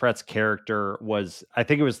character was, I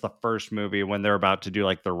think it was the first movie when they're about to do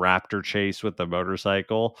like the raptor chase with the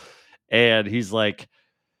motorcycle, and he's like,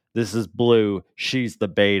 this is Blue, she's the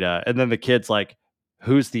beta. And then the kid's like,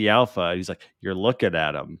 who's the alpha? And he's like, you're looking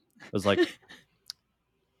at him. I was like,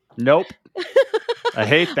 nope. I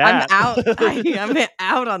hate I'm that. out. I'm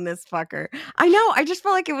out on this fucker. I know. I just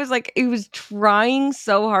felt like it was trying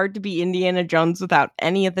so hard to be Indiana Jones without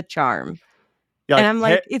any of the charm. Yeah, And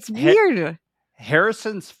like I'm like, it's weird.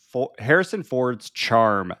 Harrison Ford's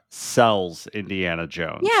charm sells Indiana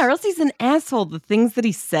Jones. Yeah, or else he's an asshole. The things that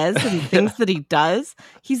he says and things that he does,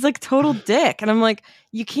 he's like total dick. And I'm like,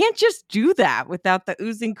 you can't just do that without the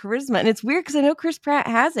oozing charisma. And it's weird because I know Chris Pratt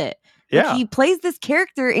has it. Like Yeah. he plays this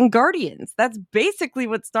character in Guardians. That's basically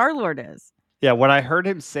what Star-Lord is. Yeah, when I heard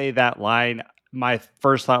him say that line, my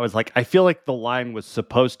first thought was like, I feel like the line was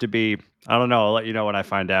supposed to be, I don't know, I'll let you know when I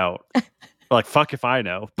find out. Like, fuck if I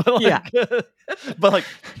know. But like, but like,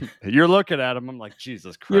 you're looking at him. I'm like,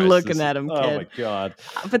 Jesus Christ. You're looking at him, oh kid. my God.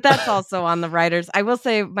 But that's also on the writers. I will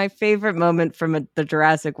say my favorite moment from the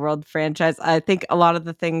Jurassic World franchise, I think a lot of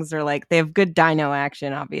the things are like, they have good dino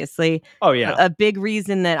action, obviously. Oh yeah. A big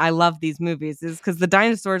reason that I love these movies is because the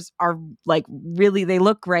dinosaurs are like really, they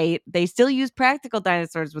look great. They still use practical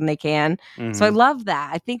dinosaurs when they can. So I Mhm. love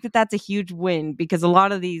that. I think that that's a huge win because a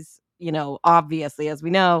lot of these, obviously, as we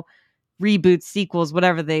know, reboots, sequels,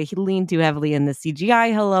 whatever, they lean too heavily in the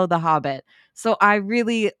CGI. Hello, The Hobbit. So I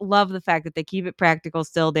really love the fact that they keep it practical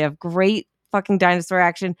still. They have great fucking dinosaur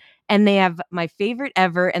action. And they have my favorite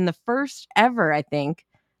ever and the first ever, I think,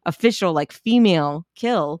 official like female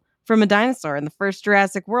kill from a dinosaur in the first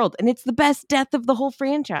Jurassic World. And it's the best death of the whole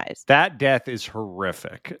franchise. That death is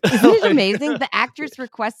horrific. Isn't it amazing? The actress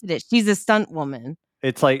requested it. She's a stunt woman.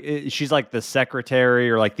 It's like she's like the secretary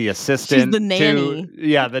or like the assistant. She's the nanny.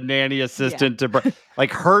 The nanny assistant to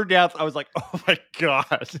like her death. I was like, oh my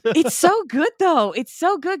God. It's so good though. It's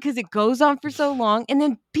so good because it goes on for so long. And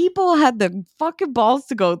then people had the fucking balls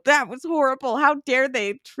to go, that was horrible. How dare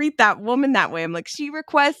they treat that woman that way? I'm like, she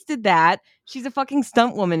requested that. She's a fucking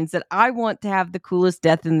stunt woman and said, I want to have the coolest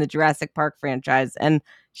death in the Jurassic Park franchise. And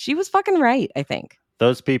she was fucking right, I think.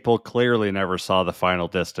 Those people clearly never saw the Final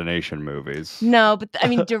Destination movies. No, but I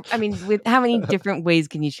mean, with how many different ways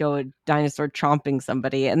can you show a dinosaur chomping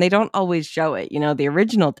somebody? And they don't always show it. The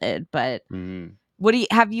original did, but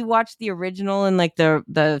have you watched the original and like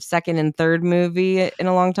the second and third movie in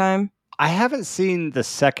a long time? I haven't seen the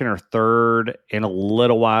second or third in a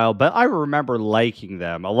little while, but I remember liking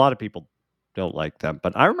them. A lot of people don't like them,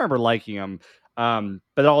 but I remember liking them.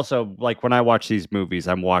 But also like when I watch these movies,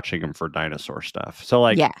 I'm watching them for dinosaur stuff. So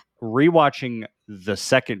like rewatching the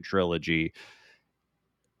second trilogy,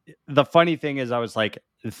 the funny thing is I was like,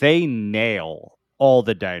 they nail all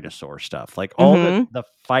the dinosaur stuff. Like all the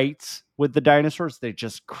fights with the dinosaurs, they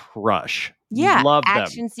just crush. Yeah, Love them.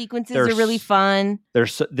 action sequences are really fun. The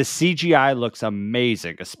CGI looks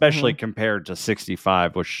amazing, especially compared to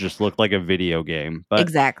 65, which just looked like a video game. But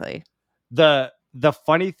exactly. The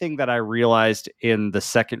funny thing that I realized in the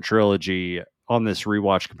second trilogy on this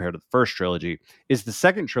rewatch compared to the first trilogy is the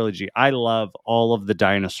second trilogy. I love all of the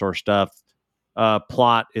dinosaur stuff.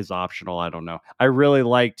 Plot is optional. I don't know. I really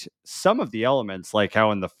liked some of the elements, like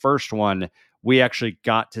how in the first one we actually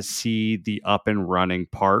got to see the up and running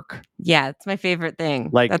park. Yeah, it's my favorite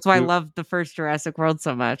thing. Like, that's why I love the first Jurassic World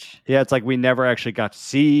so much. Yeah, it's like we never actually got to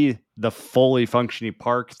see the fully functioning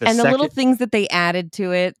park. The little things that they added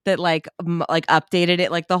to it that like updated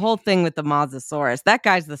it, like the whole thing with the Mosasaurus. That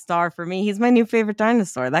guy's the star for me. He's my new favorite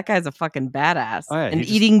dinosaur. That guy's a fucking badass. Oh, yeah, and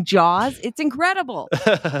eating jaws, it's incredible.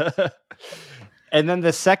 And then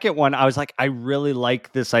the second one, I was like, I really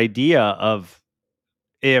like this idea of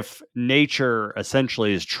if nature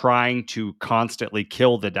essentially is trying to constantly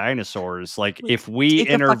kill the dinosaurs, like if we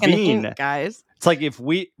intervene, guys. It's like if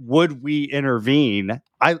we intervene.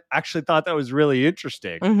 I actually thought that was really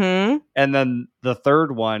interesting. And then the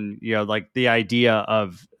third one, like the idea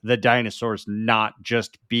of the dinosaurs not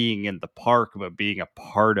just being in the park, but being a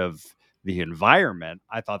part of the environment.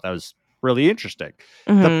 I thought that was really interesting.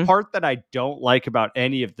 The part that I don't like about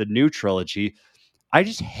any of the new trilogy, I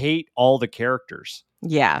just hate all the characters.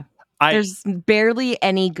 Yeah. There's barely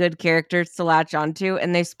any good characters to latch onto,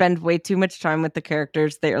 and they spend way too much time with the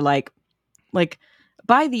characters that are like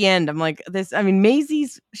by the end, I'm like this. I mean,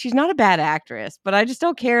 she's not a bad actress, but I just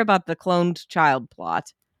don't care about the cloned child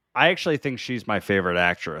plot. I actually think she's my favorite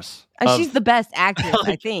actress. She's the best actress,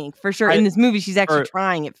 I think, for sure. In this movie, she's actually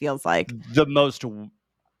trying, it feels like. The most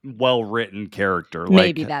well-written character.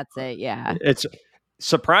 Maybe that's it, yeah. It's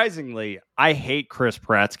surprisingly, I hate Chris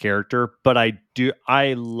Pratt's character, but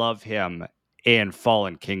I love him in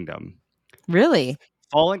Fallen Kingdom. Really?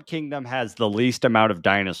 Fallen Kingdom has the least amount of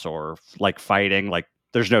dinosaur fighting. Like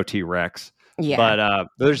there's no T-Rex. Yeah. But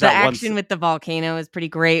there's the that action with the volcano is pretty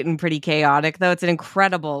great and pretty chaotic, though. It's an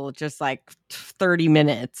incredible, just 30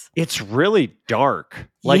 minutes. It's really dark.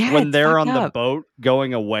 Like when they're on the boat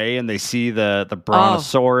going away and they see the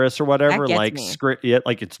brontosaurus or whatever,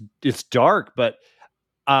 it's dark, but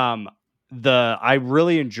I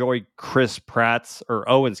really enjoy Chris Pratt's or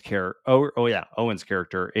Owen's character. Owen's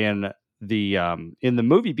character in the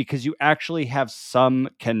movie, because you actually have some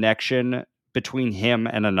connection between him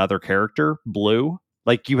and another character, Blue.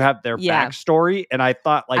 Like you have their backstory, and I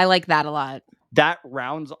thought I like that a lot. That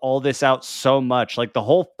rounds all this out so much. Like the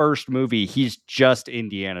whole first movie, he's just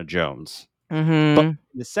Indiana Jones. But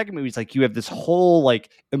the second movie is like you have this whole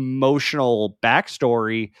emotional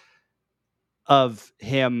backstory of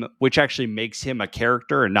him, which actually makes him a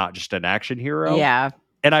character and not just an action hero. Yeah.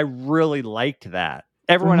 And I really liked that.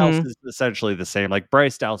 Everyone else is essentially the same. Like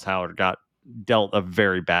Bryce Dallas Howard got dealt a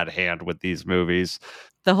very bad hand with these movies.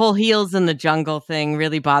 The whole heels in the jungle thing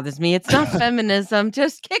really bothers me. It's not feminism.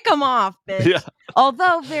 Just kick them off, bitch. Yeah.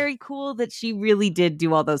 Although very cool that she really did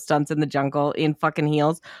do all those stunts in the jungle in fucking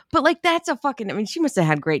heels. But that's she must have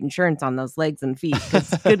had great insurance on those legs and feet. Because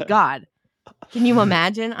good God. Can you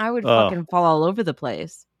imagine? I would fucking fall all over the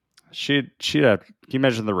place. Can you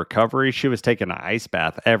imagine the recovery? She was taking an ice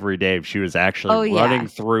bath every day. She was actually running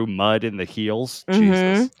through mud in the heels.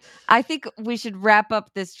 Jesus. I think we should wrap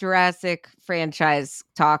up this Jurassic franchise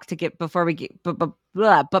talk before we get,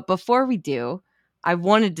 but before we do, I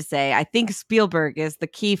wanted to say, I think Spielberg is the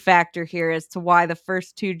key factor here as to why the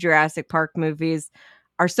first two Jurassic Park movies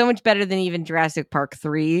are so much better than even Jurassic Park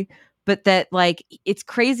 3. But that it's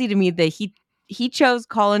crazy to me that he chose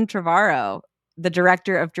Colin Trevorrow, the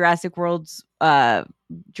director of Jurassic World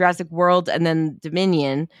and then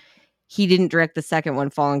Dominion. He didn't direct the second one,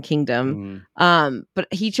 Fallen Kingdom. But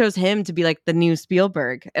he chose him to be the new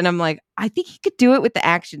Spielberg. And I'm like, I think he could do it with the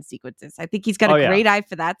action sequences. I think he's got a great eye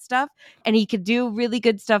for that stuff. And he could do really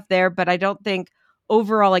good stuff there. But I don't think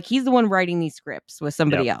overall, he's the one writing these scripts with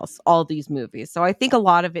somebody else, all these movies. So I think a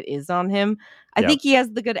lot of it is on him. I think he has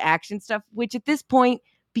the good action stuff, which at this point,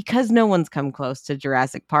 because no one's come close to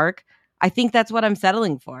Jurassic Park, I think that's what I'm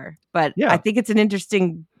settling for. But I think it's an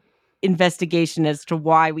interesting investigation as to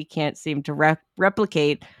why we can't seem to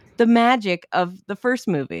replicate the magic of the first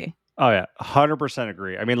movie. Oh yeah, 100%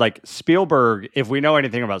 agree. I mean, Spielberg, if we know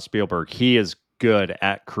anything about Spielberg, he is good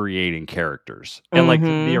at creating characters. And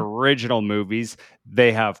the original movies,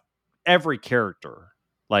 they have every character.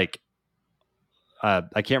 I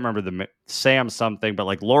can't remember the Sam something,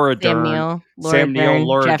 but Laura Dern, Sam Neill,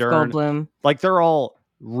 Laura Jeff Dern, Goldblum. They're all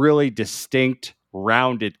really distinct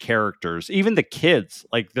rounded characters. Even the kids,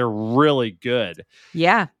 like they're really good.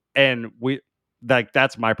 Yeah. And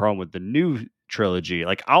that's my problem with the new trilogy.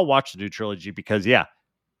 Like I'll watch the new trilogy because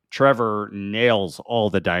Trevor nails all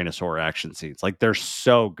the dinosaur action scenes. Like they're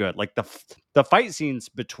so good. Like the fight scenes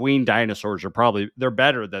between dinosaurs they're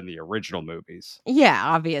better than the original movies. Yeah,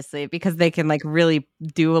 obviously, because they can like really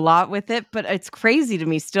do a lot with it. But it's crazy to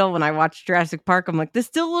me still when I watch Jurassic Park. I'm like, this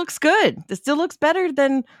still looks good. This still looks better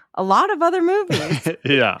than a lot of other movies.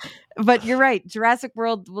 Yeah. But you're right. Jurassic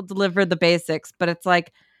World will deliver the basics, but it's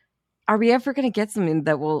like, are we ever going to get something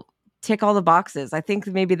that will tick all the boxes? I think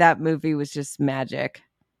maybe that movie was just magic.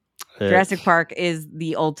 Jurassic Park is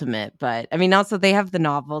the ultimate, but I mean, also they have the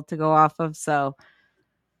novel to go off of, so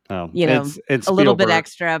it's a little bit Spielberg.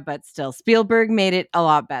 extra, but still, Spielberg made it a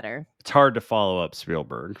lot better. It's hard to follow up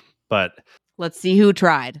Spielberg, but let's see who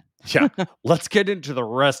tried. Yeah, let's get into the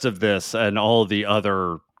rest of this and all the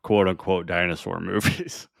other quote unquote dinosaur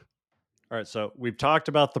movies. All right, so we've talked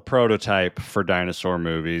about the prototype for dinosaur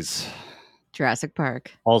movies. Jurassic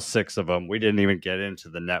Park. All 6 of them. We didn't even get into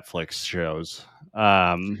the Netflix shows.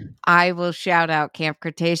 I will shout out Camp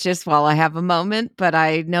Cretaceous while I have a moment, but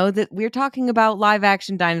I know that we're talking about live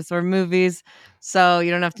action dinosaur movies, so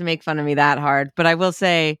you don't have to make fun of me that hard. But I will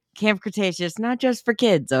say Camp Cretaceous, not just for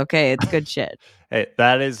kids, okay? It's good shit. Hey,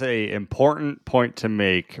 that is a important point to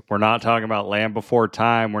make. We're not talking about Land Before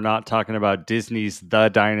Time. We're not talking about Disney's The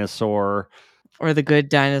Dinosaur. Or The Good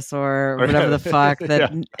Dinosaur, or whatever the fuck.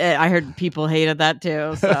 That I heard people hated that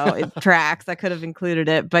too, so it tracks. I could have included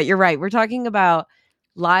it, but you're right. We're talking about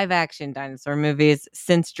live action dinosaur movies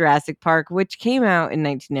since Jurassic Park, which came out in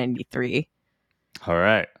 1993. All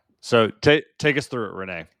right. So take us through it,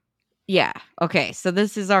 Renee. Yeah. Okay. So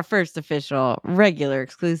this is our first official regular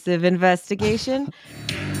exclusive investigation.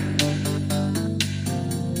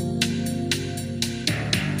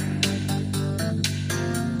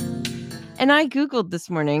 And I Googled this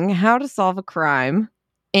morning how to solve a crime.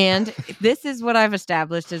 And this is what I've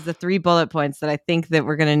established as the 3 bullet points that I think that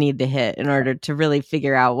we're going to need to hit in order to really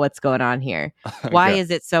figure out what's going on here. Why is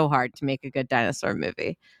it so hard to make a good dinosaur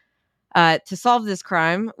movie? To solve this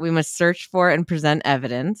crime, we must search for and present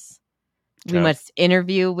evidence. We must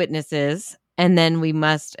interview witnesses. And then we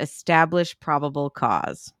must establish probable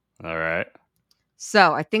cause. All right.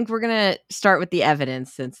 So I think we're going to start with the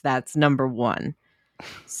evidence since that's number 1.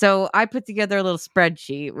 So I put together a little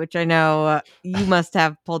spreadsheet, which I know you must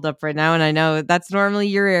have pulled up right now. And I know that's normally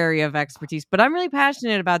your area of expertise, but I'm really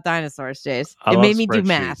passionate about dinosaurs, Jace. It made me do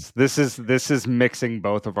math. This is mixing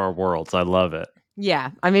both of our worlds. I love it. Yeah,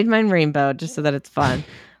 I made mine rainbow just so that it's fun.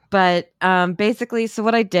 But basically, so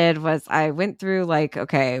what I did was I went through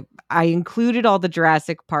I included all the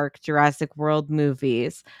Jurassic Park, Jurassic World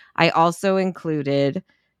movies. I also included,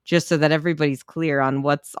 just so that everybody's clear on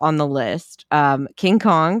what's on the list, King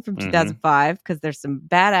Kong from 2005, because there's some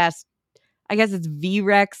badass, I guess it's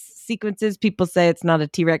V-Rex sequences. People say it's not a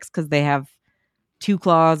T-Rex because they have 2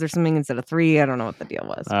 claws or something instead of 3. I don't know what the deal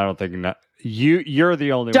was. I don't think you're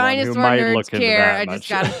the only dinosaur one who might nerds look into care. that I much. just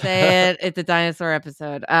gotta say it. It's a dinosaur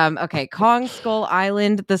episode. Okay, Kong Skull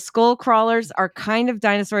Island. The skull crawlers are kind of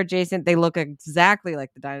dinosaur adjacent. They look exactly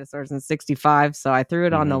like the dinosaurs in 65, so I threw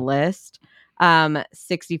it on the list.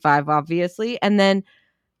 65, obviously. And then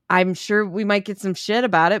I'm sure we might get some shit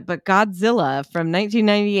about it, but Godzilla from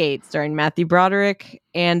 1998, starring Matthew Broderick,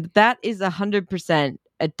 and that is 100%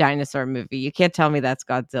 a dinosaur movie. You can't tell me that's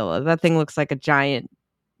Godzilla. That thing looks like a giant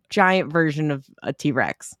version of a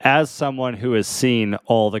T-Rex. As someone who has seen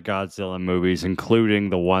all the Godzilla movies,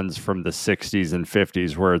 including the ones from the 60s and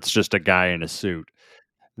 50s where it's just a guy in a suit,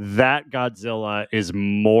 that Godzilla is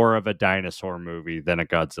more of a dinosaur movie than a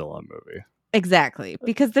Godzilla movie. Exactly,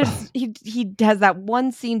 because there's he has that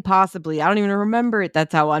one scene, possibly, I don't even remember it,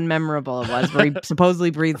 that's how unmemorable it was, where he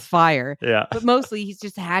supposedly breathes fire. Yeah. But mostly he's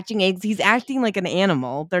just hatching eggs. He's acting like an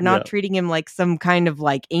animal. They're not treating him like some kind of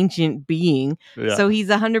like ancient being. Yeah. So he's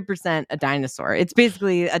 100% a dinosaur. It's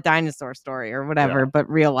basically a dinosaur story or whatever, but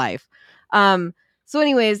real life. So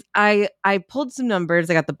anyways, I pulled some numbers.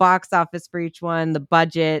 I got the box office for each one, the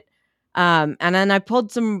budget. And then I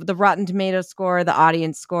pulled the Rotten Tomato score, the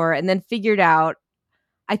audience score, and then figured out,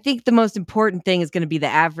 I think the most important thing is going to be the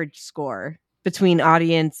average score between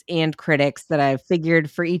audience and critics that I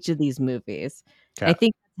figured for each of these movies. Okay. I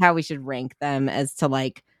think that's how we should rank them, as to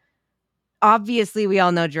like, obviously we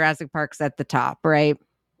all know Jurassic Park's at the top, right?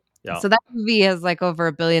 Yeah. So that movie has like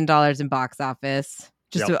over $1 billion in box office,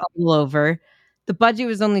 just a little over. The budget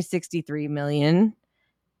was only $63 million.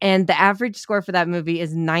 And the average score for that movie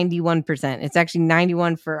is 91%. It's actually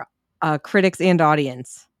 91 for critics and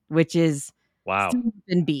audience, which is wow,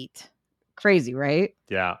 been beat. Crazy, right?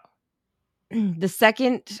 Yeah.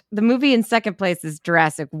 the movie in second place is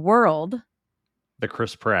Jurassic World, The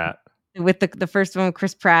Chris Pratt. with the first one with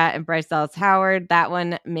Chris Pratt and Bryce Dallas Howard. That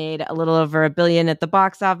one made a little over $1 billion at the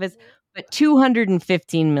box office, but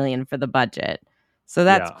 $215 million for the budget. So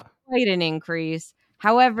that's Yeah. quite an increase.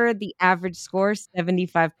 However, the average score is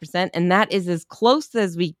 75%, and that is as close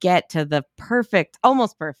as we get to the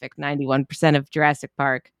almost perfect 91% of Jurassic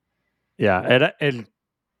Park. Yeah, and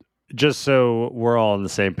just so we're all on the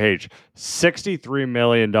same page, $63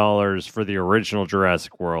 million for the original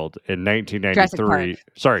Jurassic World in 1993.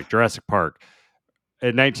 Sorry, Jurassic Park.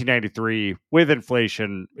 In 1993, with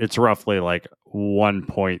inflation, it's roughly like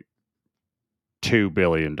 $1.2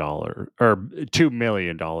 billion or $2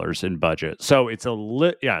 million in budget. So it's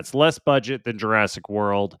it's less budget than Jurassic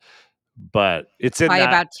World, but it's in By that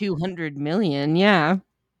about 200 million, yeah.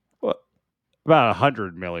 about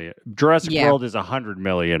 100 million. Jurassic Yeah. World is 100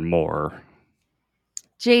 million more.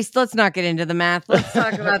 Jace, let's not get into the math. Let's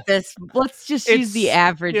talk about this. Let's just use the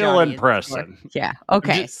average still audience impressive. score. Yeah.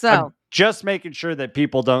 Okay. I'm just making sure that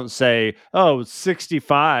people don't say, "Oh,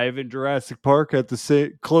 65 in Jurassic Park at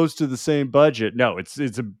close to the same budget." No, it's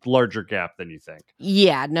a larger gap than you think.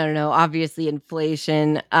 Yeah, no. Obviously,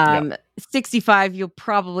 inflation. 65, you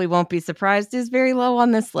probably won't be surprised, is very low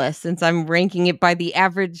on this list since I'm ranking it by the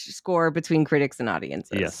average score between critics and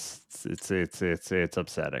audiences. Yes, it's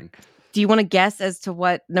upsetting. Do you want to guess as to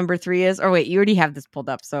what number 3 is? Or wait, you already have this pulled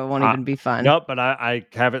up, so it won't even be fun. Nope, but I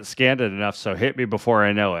haven't scanned it enough, so hit me before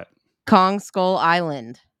I know it. Kong Skull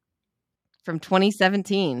Island from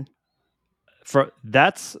 2017. I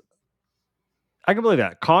can believe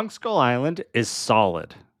that. Kong Skull Island is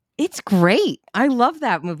solid. It's great. I love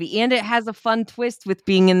that movie, and it has a fun twist with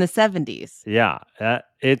being in the 70s. Yeah,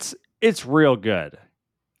 it's real good.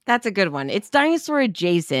 That's a good one. It's dinosaur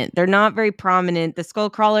adjacent. They're not very prominent. The skull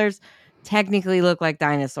crawlers technically look like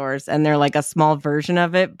dinosaurs, and they're like a small version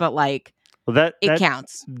of it, but like it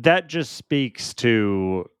counts. That just speaks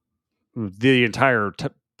to the entire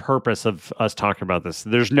purpose of us talking about this.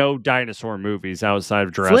 There's no dinosaur movies outside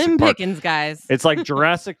of Jurassic Slim Park. pickings, guys. It's like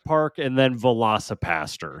Jurassic Park and then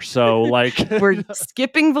Velocipaster. So like we're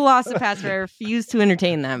skipping Velocipaster. I refuse to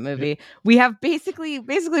entertain that movie. We have basically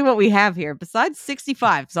what we have here, besides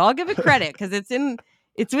 65. So I'll give it credit because it's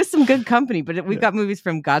with some good company. But we've got movies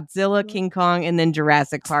from Godzilla, King Kong, and then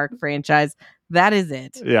Jurassic Park franchise. That is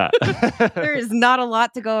it. Yeah. There is not a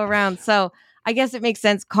lot to go around. So I guess it makes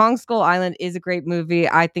sense. Kong Skull Island is a great movie.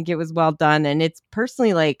 I think it was well done. And it's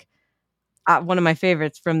personally like one of my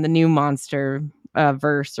favorites from the new monster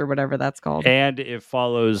verse or whatever that's called. And it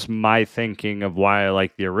follows my thinking of why I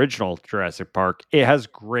like the original Jurassic Park. It has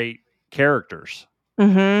great characters.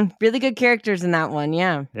 Mm-hmm. Really good characters in that one.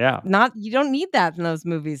 Yeah. Yeah. You don't need that in those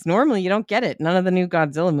movies. Normally you don't get it. None of the new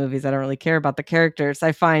Godzilla movies, I don't really care about the characters.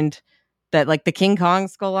 I find that like the King Kong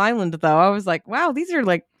Skull Island, though, I was like, wow, these are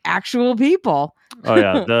like actual people. Oh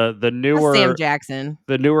yeah. The newer Sam Jackson.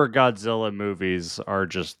 The newer Godzilla movies are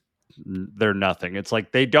just, they're nothing. It's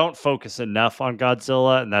like they don't focus enough on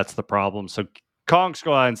Godzilla, and that's the problem. So Kong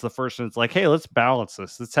Skull Island's the first one. It's like, hey, let's balance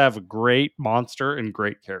this. Let's have a great monster and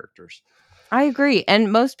great characters. I agree.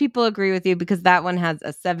 And most people agree with you because that one has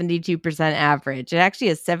a 72% average. It actually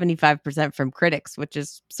has 75% from critics, which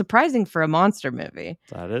is surprising for a monster movie.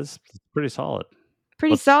 That is pretty solid.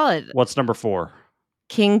 Pretty solid. What's number 4?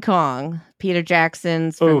 King Kong, Peter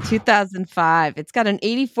Jackson's from 2005. It's got an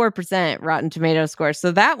 84% Rotten Tomato score.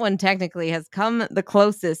 So that one technically has come the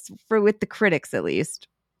closest, with the critics at least,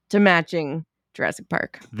 to matching Jurassic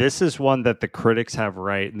Park. This is one that the critics have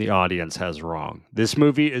right and the audience has wrong. This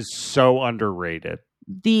movie is so underrated.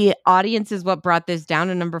 The audience is what brought this down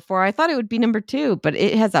to number 4. I thought it would be number 2, but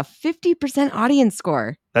it has a 50% audience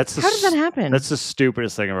score. How does that happen? That's the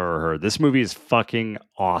stupidest thing I've ever heard. This movie is fucking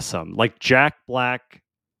awesome. Like Jack Black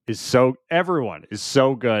everyone is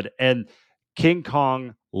so good. And King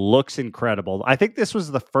Kong looks incredible. I think this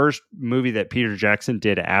was the first movie that Peter Jackson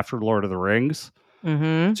did after Lord of the Rings.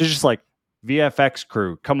 Mm-hmm. So just like VFX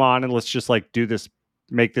crew, come on and let's just like do this,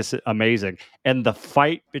 make this amazing. And the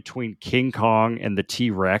fight between King Kong and the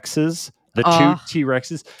T-Rexes, two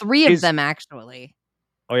T-Rexes. 3 of them, actually.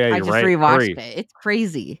 Oh, yeah, you're right. I just rewatched it. It's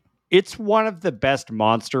crazy. It's one of the best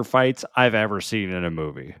monster fights I've ever seen in a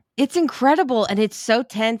movie. It's incredible, and it's so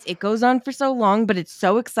tense. It goes on for so long, but it's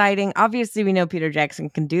so exciting. Obviously, we know Peter Jackson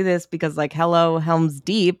can do this because, like, hello, Helm's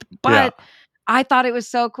Deep. But I thought it was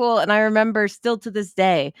so cool, and I remember still to this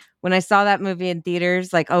day, when I saw that movie in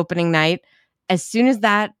theaters, like, opening night, as soon as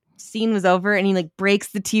that scene was over and he, like,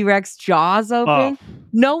 breaks the T-Rex jaws open,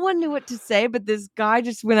 no one knew what to say, but this guy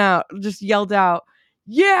just went out, just yelled out,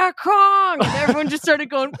 yeah, Kong. And everyone just started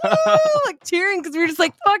going, woo, like cheering because we were just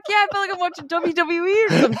like, fuck yeah, I feel like I'm watching WWE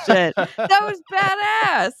or some shit. That was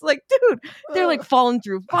badass. Like, dude, they're like falling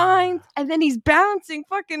through vines and then he's bouncing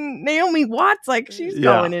fucking Naomi Watts like she's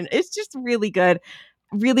going in. It's just really good.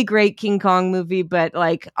 Really great King Kong movie, but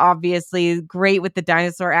like obviously great with the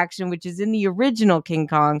dinosaur action, which is in the original King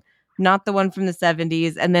Kong, not the one from the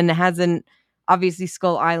 70s. And then it hasn't, obviously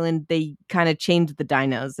Skull Island, they kind of changed the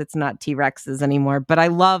dinos. It's not T-Rexes anymore, but I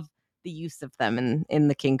love the use of them in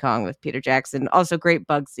the King Kong with Peter Jackson. Also great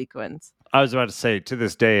bug sequence. I was about to say, to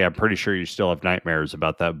this day, I'm pretty sure you still have nightmares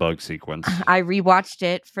about that bug sequence. I rewatched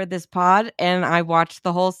it for this pod and I watched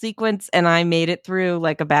the whole sequence and I made it through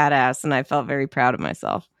like a badass and I felt very proud of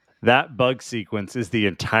myself. That bug sequence is the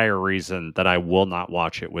entire reason that I will not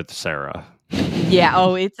watch it with Sarah. Yeah.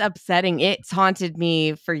 Oh, it's upsetting. It's haunted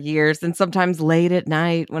me for years. And sometimes late at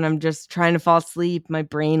night when I'm just trying to fall asleep, my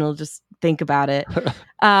brain will just think about it.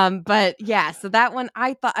 But yeah, so that one,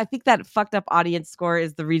 I think that fucked up audience score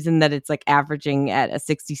is the reason that it's like averaging at a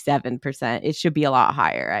 67%. It should be a lot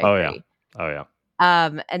higher. I agree. Oh, yeah.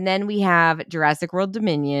 And then we have Jurassic World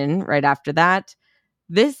Dominion right after that.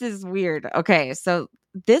 This is weird. Okay, so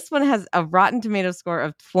this one has a Rotten Tomato score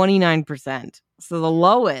of 29%. So the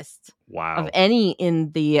lowest of any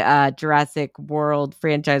in the Jurassic World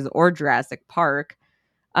franchise or Jurassic Park.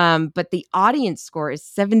 But the audience score is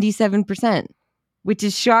 77%, which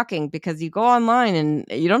is shocking because you go online and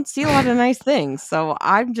you don't see a lot of nice things. So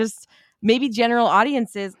I'm just, maybe general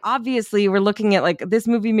audiences, obviously we're looking at like this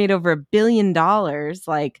movie made over $1 billion.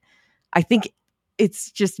 Like, I think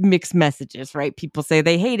it's just mixed messages, right? People say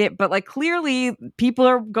they hate it, but like clearly people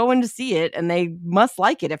are going to see it and they must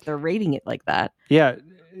like it if they're rating it like that. Yeah.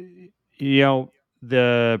 You know,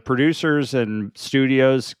 the producers and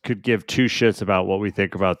studios could give two shits about what we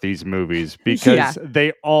think about these movies because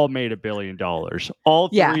they all made $1 billion. All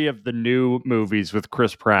three of the new movies with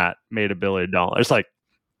Chris Pratt made $1 billion. Like,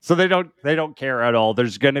 so they don't care at all.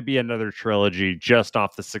 There's going to be another trilogy just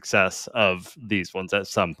off the success of these ones at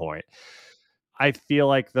some point. I feel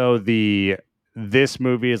like though this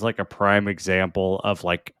movie is like a prime example of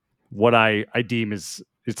like what I deem is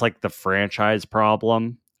it's like the franchise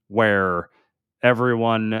problem where every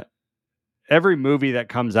movie that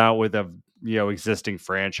comes out with a existing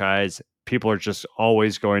franchise, people are just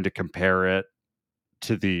always going to compare it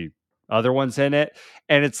to the other ones in it,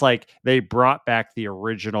 and it's like they brought back the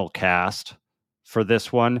original cast for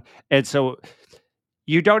this one, and so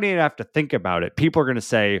you don't even have to think about it. People are going to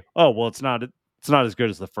say, "Oh, well, it's not as good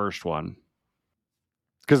as the first one."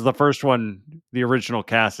 Because the first one, the original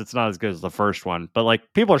cast, it's not as good as the first one. But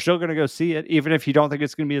like people are still going to go see it, even if you don't think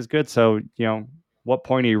it's going to be as good. So, what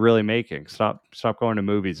point are you really making? Stop going to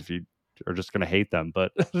movies if you are just going to hate them.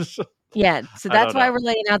 But yeah, so that's why we're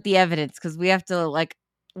laying out the evidence, because we have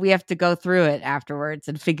to go through it afterwards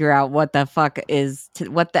and figure out what the fuck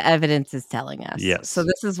what the evidence is telling us. Yes. So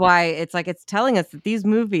this is why it's telling us that these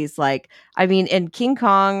movies, in King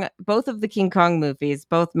Kong, both of the King Kong movies,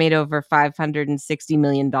 both made over $560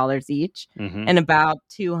 million each, and about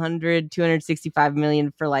 265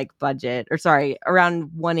 million for like budget, or sorry,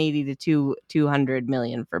 around 180 to 200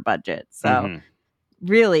 million for budget. So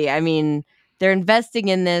really, they're investing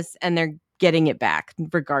in this and they're getting it back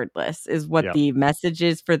regardless, is what the message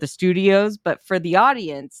is for the studios. But for the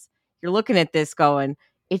audience, you're looking at this going,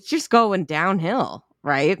 it's just going downhill,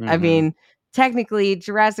 right? Technically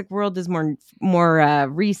Jurassic World is more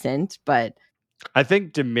recent, but I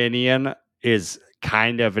think Dominion is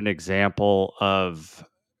kind of an example of,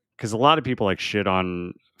 because a lot of people like shit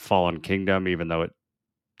on Fallen Kingdom, even though it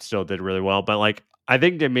still did really well. But like, I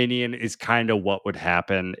think Dominion is kind of what would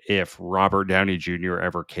happen if Robert Downey Jr.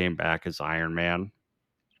 ever came back as Iron Man.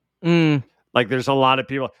 Like, there's a lot of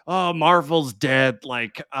people, oh, Marvel's dead.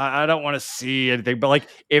 Like, I don't want to see anything. But like,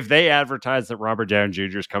 if they advertise that Robert Downey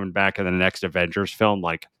Jr. is coming back in the next Avengers film,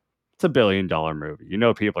 like, it's $1 billion movie.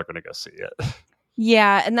 People are going to go see it.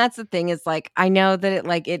 Yeah, and that's the thing is like, I know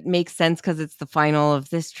that it makes sense because it's the final of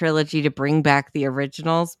this trilogy to bring back the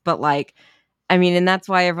originals, but like, and that's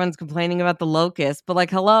why everyone's complaining about the locust. But like,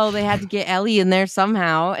 hello, they had to get Ellie in there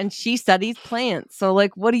somehow, and she studies plants. So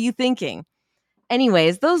like, what are you thinking?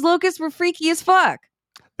 Anyways, those locusts were freaky as fuck.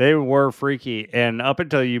 They were freaky, and up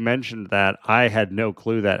until you mentioned that, I had no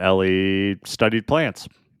clue that Ellie studied plants.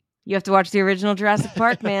 You have to watch the original Jurassic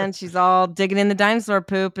Park, man. She's all digging in the dinosaur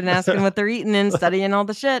poop and asking what they're eating and studying all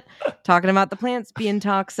the shit, talking about the plants being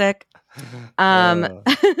toxic.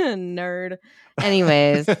 Nerd.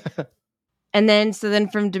 Anyways. And then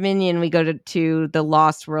from Dominion, we go to the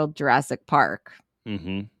Lost World Jurassic Park,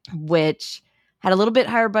 which had a little bit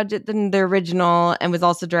higher budget than the original and was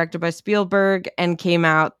also directed by Spielberg and came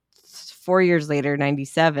out 4 years later,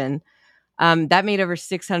 97. That made over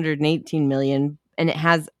 618 million, and it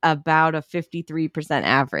has about a 53%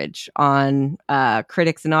 average on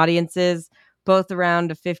critics and audiences, both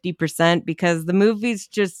around a 50%, because the movie's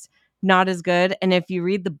just not as good. And if you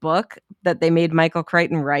read the book that they made Michael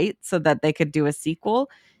Crichton write so that they could do a sequel,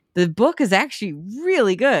 the book is actually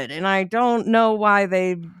really good. And I don't know why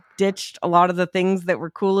they ditched a lot of the things that were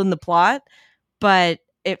cool in the plot, but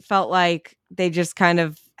it felt like they just kind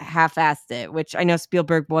of half-assed it, which I know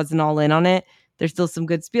Spielberg wasn't all in on it. There's still some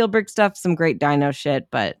good Spielberg stuff, some great Dino shit,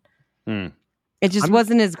 but it just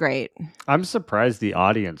wasn't as great. I'm surprised the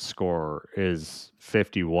audience score is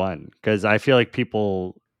 51 because I feel like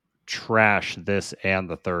people trash this and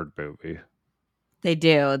the third movie. They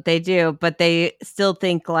do, but they still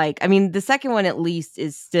think like, I mean, the second one at least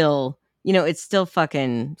is still, it's still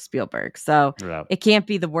fucking Spielberg. So Yeah. it can't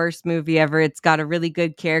be the worst movie ever. It's got a really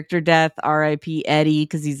good character death, R.I.P. Eddie,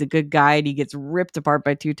 because he's a good guy and he gets ripped apart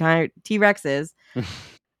by two T-Rexes.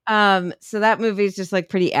 So that movie is just like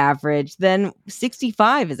pretty average. Then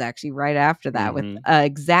 65 is actually right after that with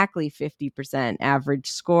exactly 50%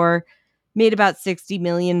 average score. Made about 60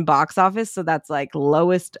 million box office, so that's like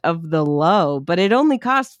lowest of the low, but it only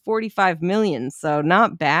cost 45 million, so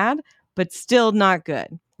not bad, but still not good.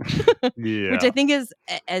 Yeah. Which I think is,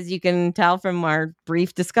 as you can tell from our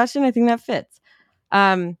brief discussion, I think that fits.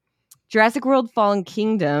 Jurassic World Fallen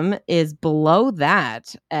Kingdom is below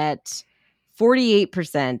that at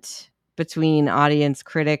 48% between audience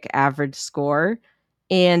critic average score,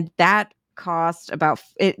 and that cost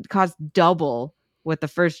double what the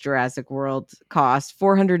first Jurassic World cost,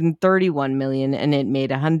 431 million, and it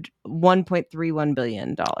made $1.31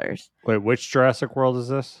 billion. Wait, which Jurassic World is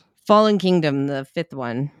this? Fallen Kingdom, the fifth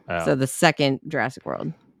one. Oh. So the second Jurassic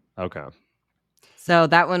World. Okay. So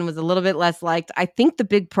that one was a little bit less liked. I think the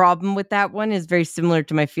big problem with that one is very similar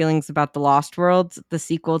to my feelings about The Lost World, the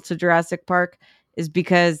sequel to Jurassic Park, is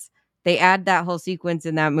because they add that whole sequence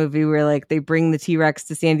in that movie where like they bring the T-Rex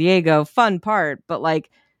to San Diego, fun part, but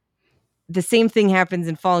like the same thing happens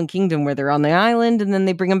in Fallen Kingdom where they're on the island and then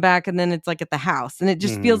they bring them back and then it's like at the house. And it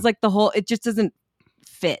just feels like it just doesn't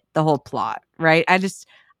fit the whole plot, right?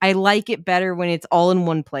 I like it better when it's all in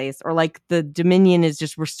one place, or like the Dominion is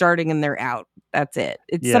just we're starting and they're out. That's it.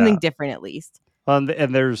 It's something different at least. And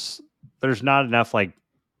there's not enough like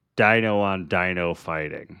dino on dino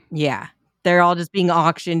fighting. Yeah. They're all just being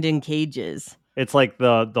auctioned in cages. It's like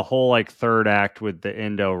the whole like third act with the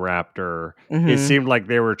Indoraptor. It seemed like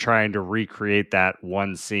they were trying to recreate that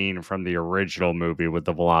one scene from the original movie with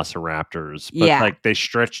the Velociraptors. But like they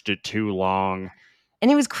stretched it too long. And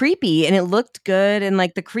it was creepy and it looked good. And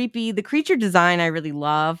like the creature design I really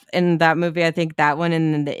love in that movie. I think that one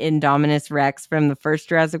and the Indominus Rex from the first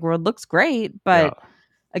Jurassic World looks great. But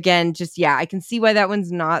again, just, I can see why that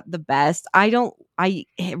one's not the best. I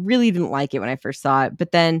really didn't like it when I first saw it.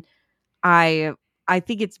 But then I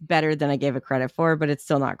think it's better than I gave it credit for, but it's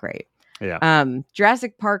still not great. Yeah.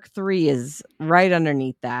 Jurassic Park 3 is right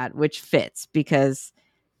underneath that, which fits because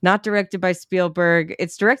not directed by Spielberg.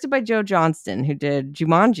 It's directed by Joe Johnston, who did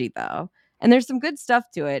Jumanji, though. And there's some good stuff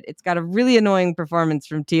to it. It's got a really annoying performance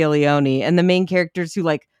from Tia Leone, and the main characters who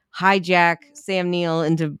like hijack Sam Neill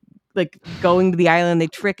into like going to the island. They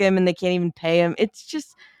trick him and they can't even pay him. It's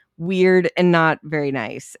just weird and not very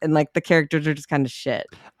nice. And like the characters are just kind of shit.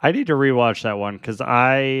 I need to rewatch that one because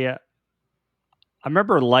I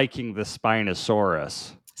remember liking the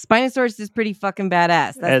Spinosaurus. Spinosaurus is pretty fucking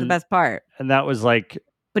badass. That's the best part. And that was like...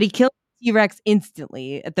 But he killed T-Rex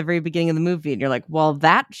instantly at the very beginning of the movie. And you're like, well,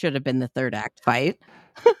 that should have been the third act fight.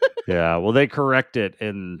 Yeah, well, they correct it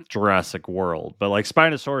in Jurassic World. But like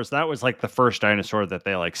Spinosaurus, that was like the first dinosaur that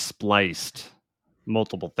they like spliced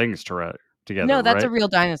multiple things together. No, that's right? a real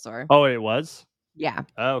dinosaur. Oh, it was? Yeah.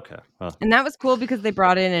 Oh, okay. Oh. And that was cool because they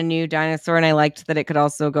brought in a new dinosaur, and I liked that it could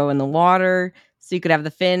also go in the water, so you could have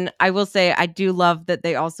the fin. I will say I do love that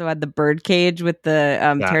they also had the bird cage with the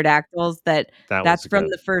pterodactyls. That's from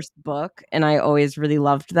the first book, and I always really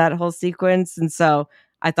loved that whole sequence. And so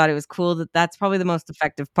I thought it was cool that that's probably the most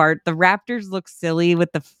effective part. The raptors look silly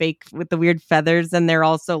with the weird feathers, and they're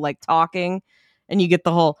also like talking, and you get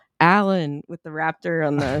the whole Alan with the raptor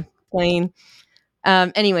on the plane.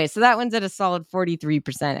 Anyway, so that one's at a solid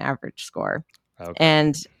 43% average score. Okay.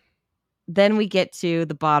 And then we get to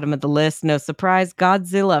the bottom of the list. No surprise,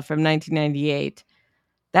 Godzilla from 1998.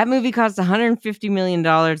 That movie cost $150 million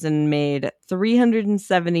and made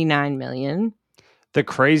 $379 million. The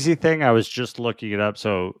crazy thing, I was just looking it up.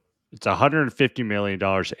 So it's $150 million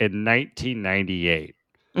in 1998.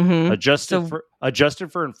 Mm-hmm.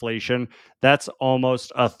 Adjusted for inflation, that's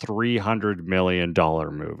almost a $300 million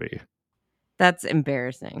movie. That's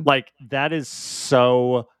embarrassing. Like, that is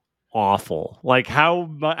so awful. Like,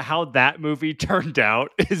 how that movie turned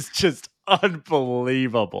out is just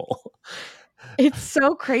unbelievable. It's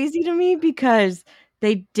so crazy to me because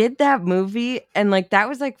they did that movie and like that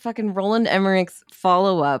was like fucking Roland Emmerich's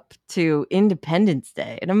follow-up to Independence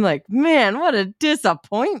Day. And I'm like, man, what a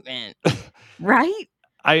disappointment. Right?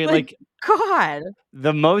 I like God.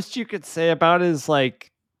 the most you could say about it is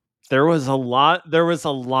like there was a lot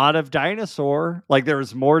of dinosaur. Like, there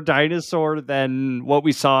was more dinosaur than what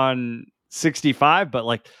we saw in 65, but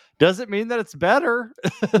like doesn't mean that it's better.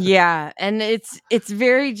 Yeah, and it's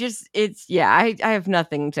very just I have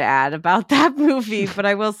nothing to add about that movie, but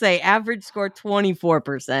I will say average score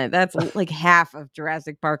 24%. That's like half of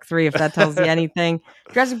Jurassic Park 3 if that tells you anything.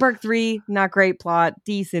 Jurassic Park 3, not great plot,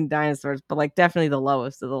 decent dinosaurs, but like definitely the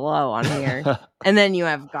lowest of the low on here. And then you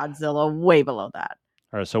have Godzilla way below that.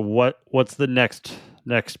 All right, so what's the next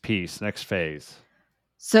phase?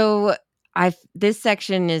 So this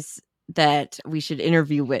section is that we should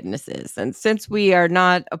interview witnesses. And since we are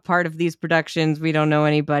not a part of these productions, we don't know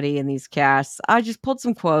anybody in these casts. I just pulled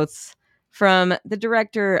some quotes from the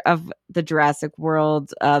director of the Jurassic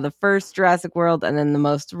World, the first Jurassic World, and then the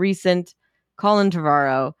most recent, Colin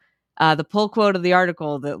Trevorrow. The pull quote of the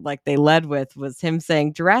article that like they led with was him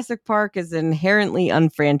saying Jurassic Park is inherently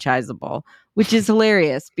unfranchisable, which is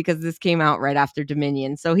hilarious because this came out right after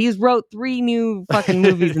Dominion. So he's wrote 3 new fucking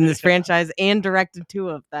movies in this franchise and directed 2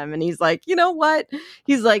 of them. And he's like, you know what?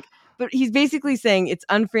 He's like, but he's basically saying it's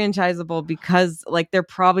unfranchisable because like there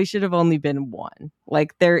probably should have only been 1.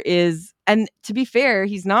 Like there is, and to be fair,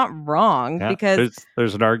 he's not wrong because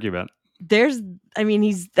there's an argument.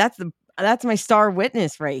 That's my star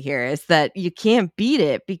witness right here is that you can't beat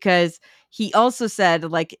it because he also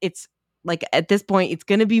said like it's like at this point it's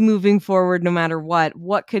going to be moving forward no matter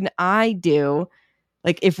what can I do,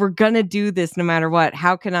 like if we're going to do this no matter what,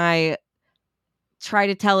 how can I try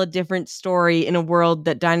to tell a different story in a world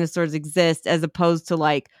that dinosaurs exist as opposed to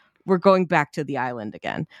like we're going back to the island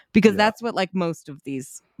again, because that's what like most of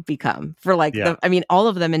these become for like all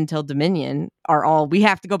of them until Dominion are all we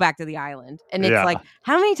have to go back to the island. And it's like,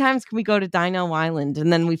 how many times can we go to Dino Island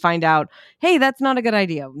and then we find out, hey, that's not a good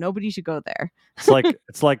idea, nobody should go there.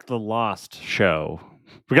 It's like the Lost show.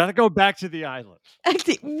 We got to go back to the island.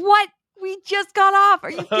 What? We just got off.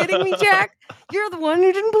 Are you kidding me, Jack? You're the one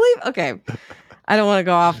who didn't believe. Okay, I don't want to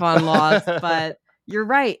go off on Lost, but you're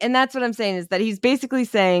right. And that's what I'm saying is that he's basically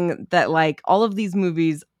saying that like all of these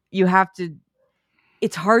movies,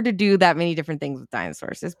 it's hard to do that many different things with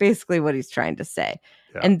dinosaurs. It's basically what he's trying to say.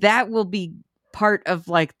 Yeah. And that will be part of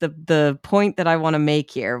like the point that I want to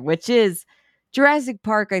make here, which is Jurassic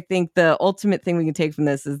Park. I think the ultimate thing we can take from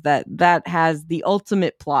this is that has the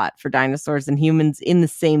ultimate plot for dinosaurs and humans in the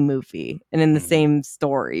same movie and in the same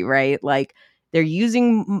story, right? Like they're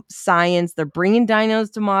using science, they're bringing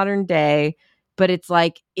dinos to modern day, but it's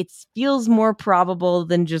like it feels more probable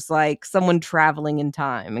than just like someone traveling in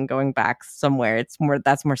time and going back somewhere.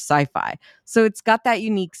 That's more sci-fi. So it's got that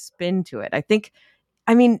unique spin to it.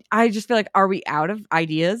 I just feel like, are we out of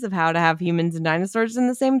ideas of how to have humans and dinosaurs in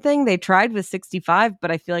the same thing? They tried with 65, but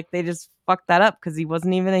I feel like they just fucked that up because he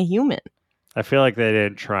wasn't even a human. I feel like they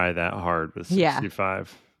didn't try that hard with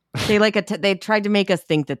 65. Yeah. They tried to make us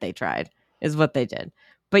think that they tried, is what they did.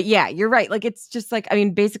 But yeah, you're right. Like, it's just like,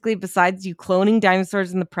 basically, besides you cloning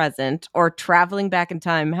dinosaurs in the present or traveling back in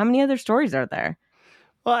time, how many other stories are there?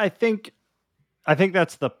 Well, I think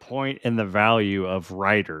that's the point and the value of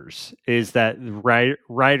writers is that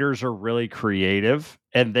writers are really creative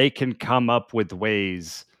and they can come up with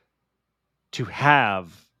ways to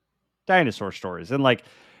have dinosaur stories. And like,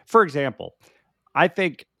 for example, I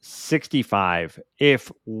think 65, if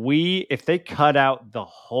they cut out the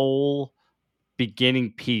whole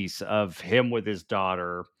beginning piece of him with his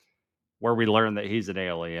daughter where we learn that he's an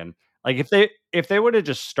alien, like if they would have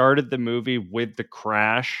just started the movie with the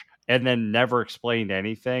crash and then never explained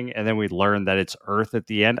anything, and then we learn that it's Earth at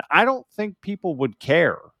the end, I don't think people would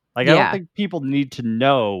care. Like, I don't think people need to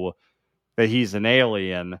know that he's an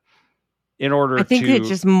alien in order to... I think it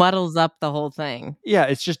just muddles up the whole thing. Yeah,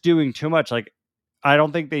 it's just doing too much. Like, I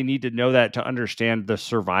don't think they need to know that to understand the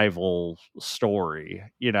survival story,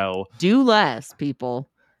 Do less,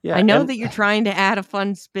 people. Yeah, I know that you're trying to add a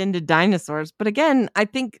fun spin to dinosaurs, but again, I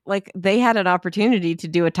think like they had an opportunity to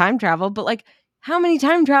do a time travel, but like how many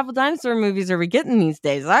time travel dinosaur movies are we getting these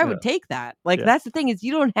days? I would take that. Like that's the thing is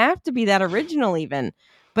you don't have to be that original even.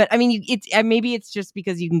 But maybe it's just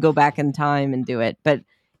because you can go back in time and do it. But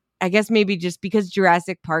I guess maybe just because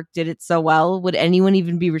Jurassic Park did it so well, would anyone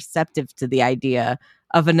even be receptive to the idea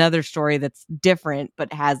of another story that's different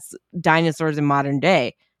but has dinosaurs in modern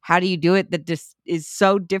day? How do you do it that just is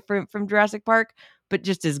so different from Jurassic Park, but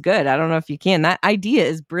just as good? I don't know if you can. That idea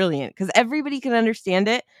is brilliant because everybody can understand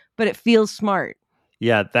it, but it feels smart.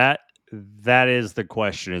 Yeah, that is the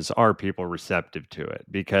question: is are people receptive to it?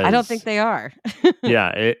 I don't think Because they are.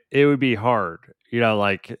 yeah, it would be hard.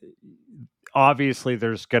 Like obviously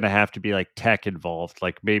there's going to have to be like tech involved,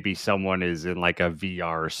 like maybe someone is in like a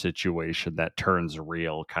VR situation that turns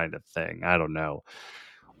real kind of thing. I don't know.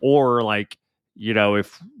 Or like,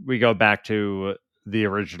 if we go back to the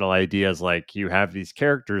original ideas, like you have these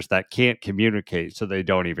characters that can't communicate, so they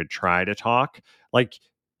don't even try to talk. Like,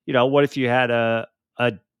 what if you had a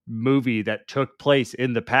movie that took place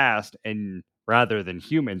in the past, and rather than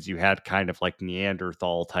humans, you had kind of like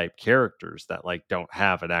Neanderthal type characters that like don't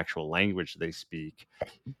have an actual language they speak.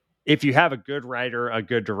 If you have a good writer, a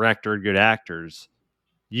good director, and good actors,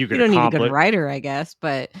 you You could don't need a good accomplish. writer, I guess,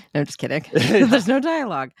 but no, I'm just kidding. There's no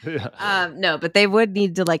dialogue. No, but they would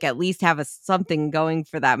need to like at least have something going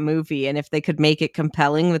for that movie. And if they could make it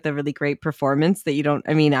compelling with a really great performance that you don't,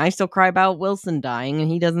 I mean, I still cry about Wilson dying and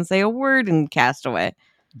he doesn't say a word in Castaway.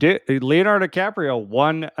 Leonardo DiCaprio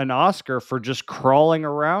won an Oscar for just crawling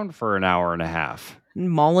around for an hour and a half.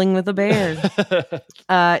 Mauling with a bear.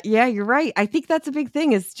 Yeah, you're right. I think that's a big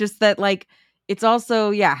thing. It's just that like it's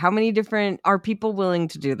also, yeah, how many different are people willing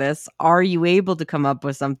to do this? Are you able to come up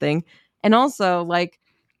with something? And also like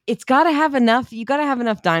it's got to have enough, you got to have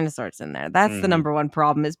enough dinosaurs in there. That's the Mhm. number one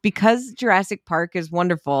problem is because Jurassic Park is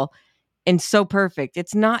wonderful and so perfect.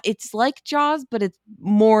 It's not, it's like Jaws, but it's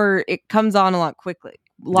more, it comes on a lot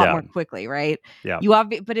Yeah. more quickly, right? Yeah.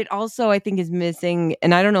 But it also, I think, is missing.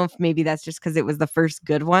 And I don't know if maybe that's just because it was the first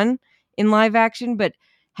good one in live action, but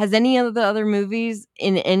has any of the other movies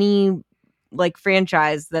in any like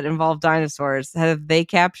franchise that involve dinosaurs, have they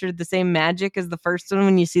captured the same magic as the first one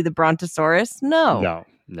when you see the Brontosaurus? No.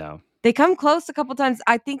 No. They come close a couple times.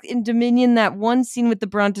 I think in Dominion, that one scene with the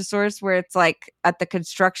Brontosaurus where it's like at the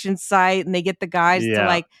construction site and they get the guys to Yeah.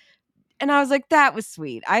 like, and I was like, that was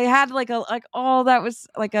sweet. I had oh, that was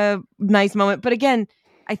like a nice moment. But again,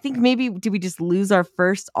 I think maybe did we just lose our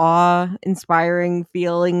first awe-inspiring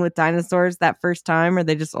feeling with dinosaurs that first time? Or are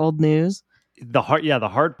they just old news? The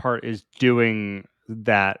hard part is doing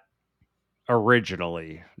that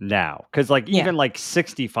originally now, because like Yeah. even like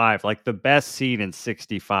 65, like the best scene in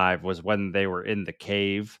 65 was when they were in the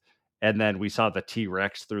cave and then we saw the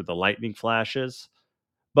T-Rex through the lightning flashes,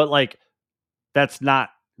 but like that's not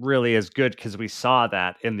really as good because we saw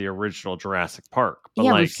that in the original Jurassic Park. But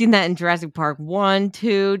Yeah, we've like seen that in Jurassic Park 1,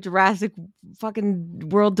 2, Jurassic fucking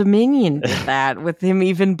World Dominion did that with him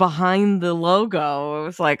even behind the logo. It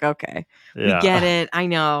was like, okay, we get yeah. it. I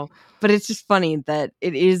know. But it's just funny that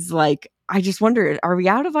it is like, I just wonder, are we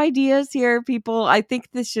out of ideas here, people? I think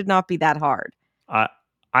this should not be that hard.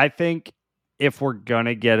 I think if we're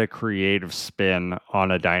gonna get a creative spin on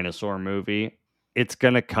a dinosaur movie, it's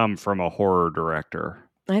gonna come from a horror director.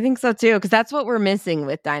 I think so too, because that's what we're missing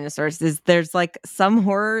with dinosaurs is there's like some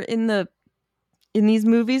horror in these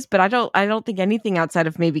movies, but I don't think anything outside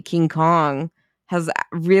of maybe King Kong has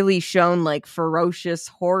really shown like ferocious,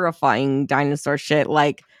 horrifying dinosaur shit.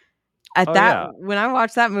 Like at Oh that yeah. when I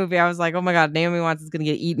watched that movie, I was like, oh my god, Naomi Watts is gonna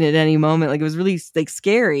get eaten at any moment. Like it was really like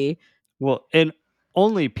scary. Well, and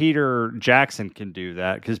only Peter Jackson can do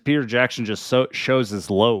that because Peter Jackson just shows his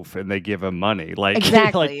loaf and they give him money. Like, like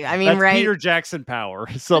Exactly. I mean, that's right. Peter Jackson power.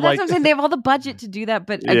 So But that's like, what I'm saying. They have all the budget to do that.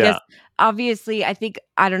 But I yeah, guess obviously, I think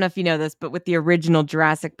I don't know if you know this, but with the original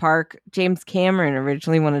Jurassic Park, James Cameron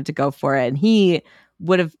originally wanted to go for it, and he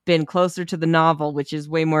would have been closer to the novel, which is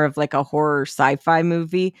way more of like a horror sci-fi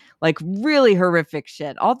movie, like really horrific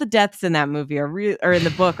shit. All the deaths in that movie are real, or in the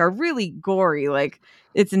book are really gory, like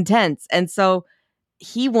it's intense, and so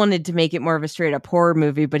he wanted to make it more of a straight up horror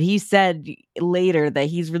movie, but he said later that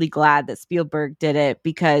he's really glad that Spielberg did it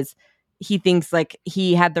because he thinks like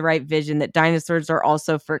he had the right vision that dinosaurs are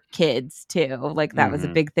also for kids too. Like that was a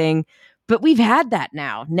Mhm. big thing. But we've had that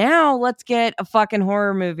now. Now let's get a fucking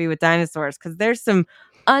horror movie with dinosaurs because there's some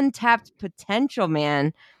untapped potential,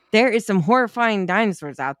 man. There is some horrifying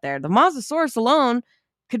dinosaurs out there. The Mosasaurus alone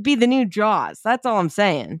could be the new Jaws. That's all I'm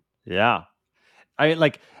saying. Yeah. I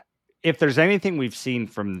like if there's anything we've seen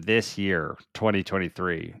from this year,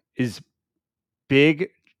 2023, is big,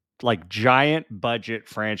 like giant budget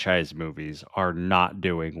franchise movies are not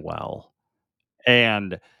doing well.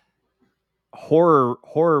 And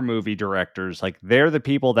horror movie directors, like they're the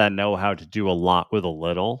people that know how to do a lot with a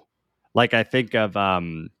little. Like I think of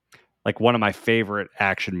like one of my favorite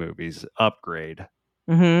action movies, Upgrade.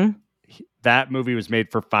 Mm-hmm. That movie was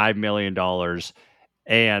made for $5 million,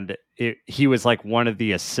 and he was like one of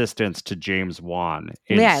the assistants to James Wan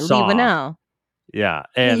in Yeah, Lee Saw. Winnell. Yeah, Yeah,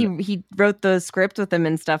 and he wrote the script with him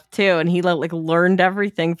and stuff too, and he like learned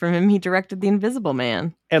everything from him. He directed The Invisible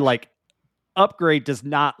Man. like Upgrade does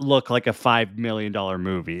not look like a $5 million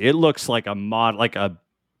movie. It looks like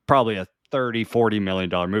probably a 30-40 million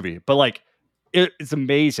dollar movie. But like it's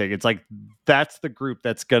amazing. It's like that's the group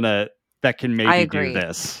that can I maybe do agree.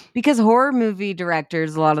 this. Because horror movie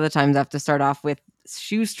directors a lot of the times have to start off with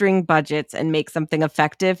shoestring budgets and make something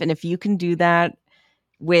effective. And if you can do that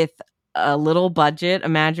with a little budget,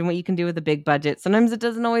 imagine what you can do with a big budget. Sometimes it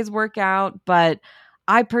doesn't always work out, but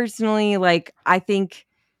I personally I think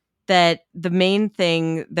that the main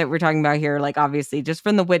thing that we're talking about here, like obviously just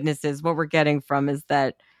from the witnesses, what we're getting from is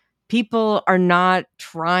that people are not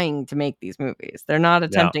trying to make these movies. They're not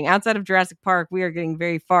attempting. Outside of Jurassic Park, we are getting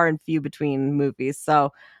very far and few between movies.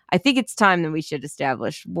 So I think it's time that we should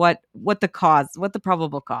establish what the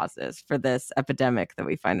probable cause is for this epidemic that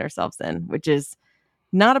we find ourselves in, which is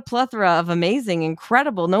not a plethora of amazing,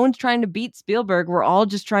 incredible. No one's trying to beat Spielberg. We're all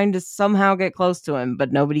just trying to somehow get close to him,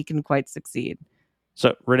 but nobody can quite succeed.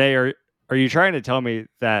 So Renee, are you trying to tell me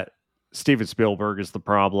that Steven Spielberg is the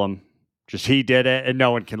problem? Just he did it and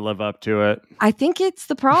no one can live up to it. I think it's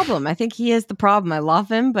the problem. I think he is the problem. I love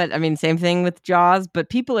him, but I mean, same thing with Jaws, but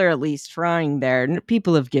people are at least trying there.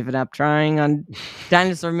 People have given up trying on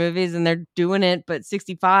dinosaur movies and they're doing it, but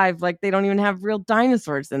 65, like they don't even have real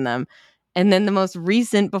dinosaurs in them. And then the most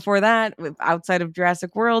recent before that, outside of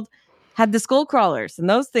Jurassic World, had the skull crawlers, and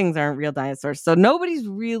those things aren't real dinosaurs. So nobody's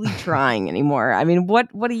really trying anymore. I mean, what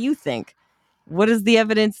do you think? What does the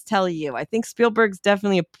evidence tell you? I think Spielberg's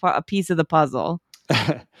definitely a piece of the puzzle.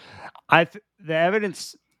 The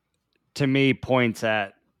evidence to me points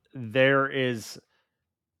at there is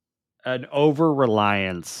an over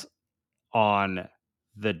reliance on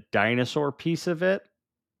the dinosaur piece of it.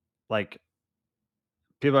 Like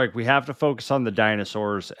people are like, we have to focus on the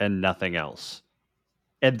dinosaurs and nothing else.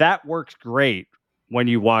 And that works great when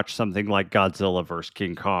you watch something like Godzilla vs.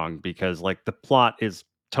 King Kong, because like the plot is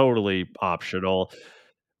totally optional.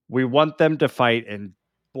 We want them to fight, and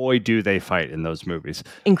boy, do they fight in those movies.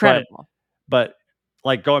 Incredible. But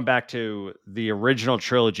like going back to the original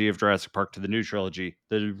trilogy of Jurassic Park to the new trilogy,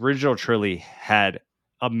 the original trilogy had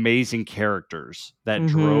amazing characters that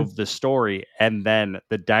drove the story, and then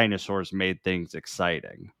the dinosaurs made things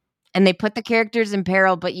exciting. And they put the characters in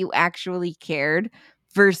peril, but you actually cared,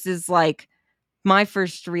 versus like my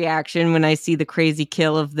first reaction when I see the crazy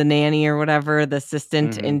kill of the nanny or whatever, the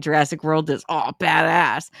assistant in Jurassic World is, oh,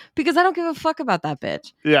 badass. Because I don't give a fuck about that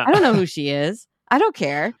bitch. Yeah. I don't know who she is. I don't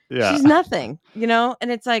care. Yeah. She's nothing, you know?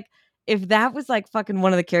 And it's like, if that was like fucking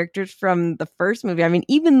one of the characters from the first movie, I mean,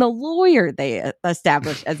 even the lawyer they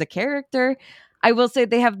established as a character, I will say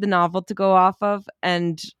they have the novel to go off of.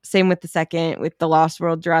 And same with the second, with the Lost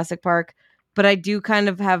World Jurassic Park. But I do kind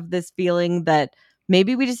of have this feeling that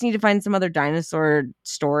maybe we just need to find some other dinosaur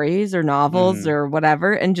stories or novels or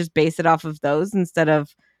whatever and just base it off of those instead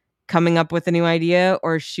of coming up with a new idea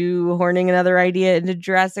or shoehorning another idea into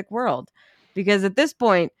Jurassic World. Because at this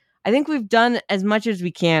point, I think we've done as much as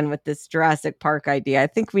we can with this Jurassic Park idea. I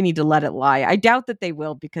think we need to let it lie. I doubt that they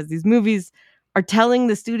will, because these movies are telling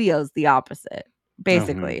the studios the opposite,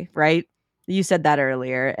 basically, right? You said that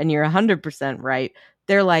earlier, and you're 100% right.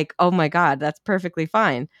 They're like, oh my God, that's perfectly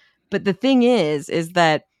fine. But the thing is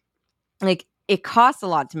that like it costs a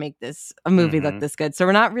lot to make a movie look this good. So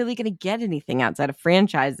we're not really going to get anything outside of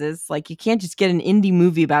franchises. Like you can't just get an indie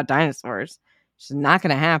movie about dinosaurs. It's just not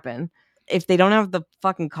going to happen. If they don't have the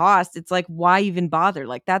fucking cost, it's like, why even bother?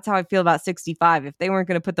 Like that's how I feel about 65. If they weren't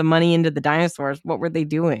going to put the money into the dinosaurs, what were they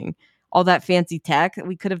doing? All that fancy tech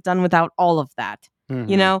we could have done without all of that.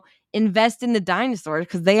 You know, invest in the dinosaurs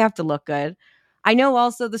because they have to look good. I know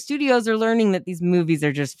also the studios are learning that these movies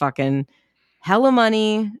are just fucking hella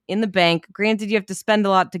money in the bank. Granted, you have to spend a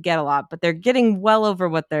lot to get a lot, but they're getting well over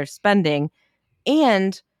what they're spending.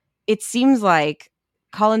 And it seems like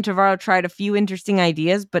Colin Trevorrow tried a few interesting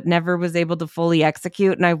ideas, but never was able to fully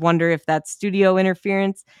execute. And I wonder if that's studio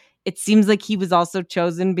interference. It seems like he was also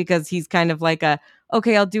chosen because he's kind of like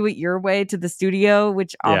okay, I'll do it your way to the studio,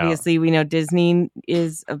 which obviously we know Disney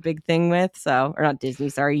is a big thing with. So, or not Disney,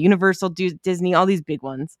 sorry, Universal, Disney, all these big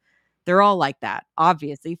ones. They're all like that.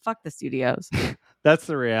 Obviously, fuck the studios. That's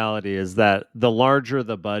the reality, is that the larger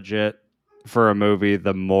the budget for a movie,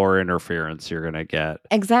 the more interference you're going to get.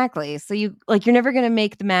 Exactly. So you're never going to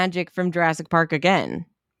make the magic from Jurassic Park again,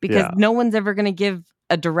 because no one's ever going to give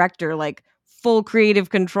a director like full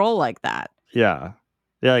creative control like that. Yeah.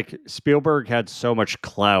 Yeah, like Spielberg had so much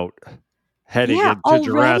clout heading Yeah, into already.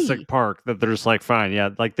 Jurassic Park that they're just like, fine, yeah.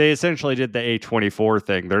 Like they essentially did the A24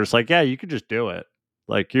 thing. They're just like, yeah, you could just do it.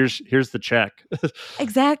 Like here's the check.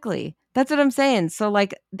 Exactly. That's what I'm saying. So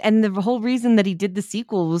like, and the whole reason that he did the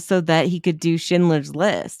sequel was so that he could do Schindler's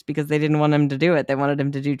List, because they didn't want him to do it. They wanted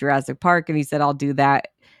him to do Jurassic Park, and he said, I'll do that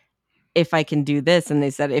if I can do this. And they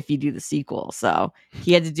said, if you do the sequel. So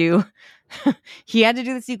he had to do he had to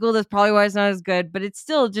do the sequel. That's probably why it's not as good, but it's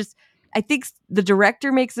still just, I think the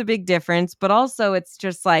director makes a big difference, but also it's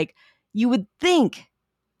just like, you would think,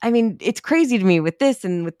 I mean, it's crazy to me with this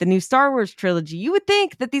and with the new Star Wars trilogy. You would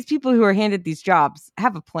think that these people who are handed these jobs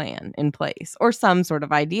have a plan in place or some sort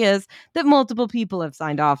of ideas that multiple people have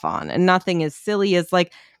signed off on, and nothing as silly as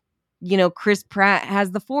like, Chris Pratt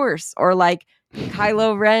has the Force, or like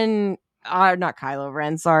Kylo Ren, not Kylo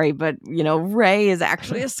Ren, sorry, but Rey is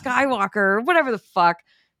actually a Skywalker, or whatever the fuck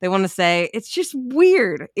they want to say. It's just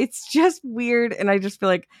weird. It's just weird. And I just feel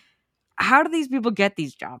like, how do these people get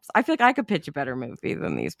these jobs? I feel like I could pitch a better movie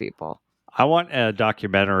than these people. I want a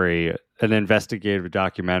documentary, an investigative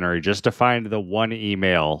documentary, just to find the one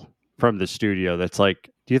email from the studio that's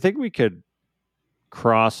like, do you think we could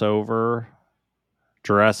cross over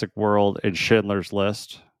Jurassic World and Schindler's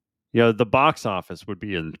List? The box office would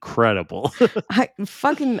be incredible. I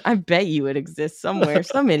bet you it exists somewhere.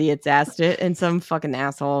 Some idiots asked it, and some fucking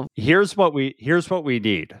asshole. Here's what we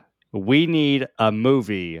need. We need a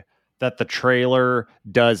movie that the trailer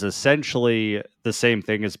does essentially the same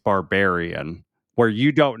thing as Barbarian, where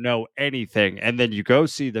you don't know anything, and then you go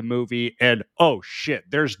see the movie and, oh shit,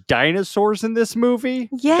 there's dinosaurs in this movie?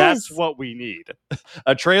 Yes. That's what we need.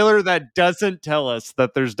 A trailer that doesn't tell us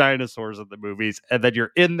that there's dinosaurs in the movies, and then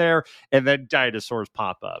you're in there and then dinosaurs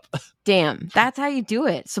pop up. Damn, that's how you do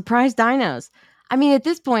it. Surprise dinos. I mean, at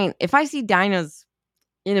this point, if I see dinos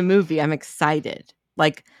in a movie, I'm excited.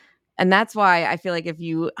 Like, and that's why I feel like if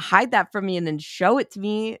you hide that from me and then show it to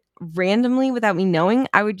me randomly without me knowing,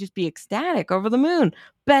 I would just be ecstatic, over the moon.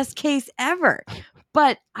 Best case ever.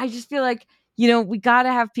 But I just feel like, we got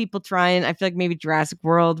to have people trying. I feel like maybe Jurassic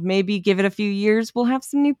World, maybe give it a few years, we'll have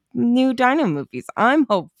some new dino movies. I'm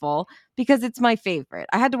hopeful because it's my favorite.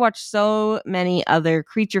 I had to watch so many other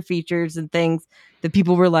creature features and things that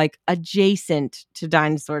people were like adjacent to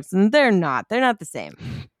dinosaurs, and they're not. They're not the same.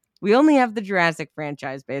 We only have the Jurassic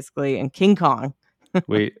franchise basically, and King Kong.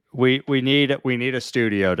 we need a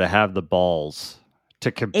studio to have the balls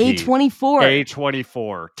to compete. A24.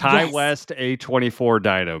 A24. Ty Yes. West A24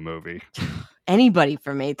 dino movie. Anybody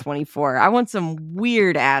from A24. I want some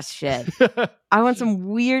weird ass shit. I want some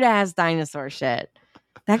weird ass dinosaur shit.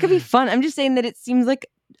 That could be fun. I'm just saying that it seems like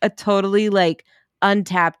a totally like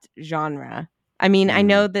untapped genre. I mean, I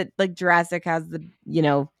know that like Jurassic has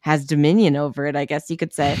has dominion over it, I guess you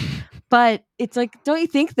could say. But it's like, don't you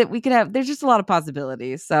think that we could have, there's just a lot of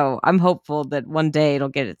possibilities. So I'm hopeful that one day it'll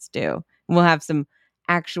get its due. And we'll have some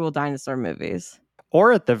actual dinosaur movies.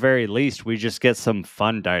 Or at the very least, we just get some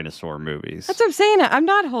fun dinosaur movies. That's what I'm saying. I'm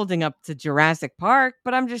not holding up to Jurassic Park,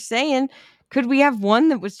 but I'm just saying, could we have one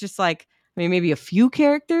that was just like, maybe a few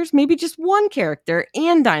characters, maybe just one character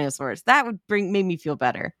and dinosaurs? That would make me feel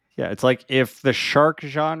better. Yeah, it's like if the shark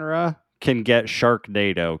genre can get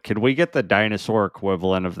Sharknado, can we get the dinosaur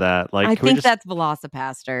equivalent of that? Like, I think that's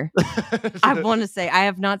Velocipaster. I want to say I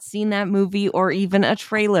have not seen that movie or even a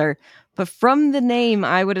trailer, but from the name,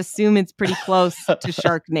 I would assume it's pretty close to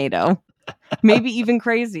Sharknado. Maybe even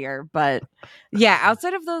crazier. But yeah,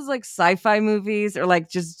 outside of those like sci-fi movies or like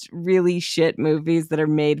just really shit movies that are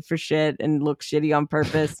made for shit and look shitty on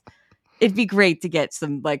purpose, it'd be great to get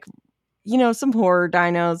some like, some horror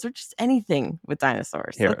dinos or just anything with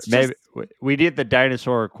dinosaurs. Here, maybe we need the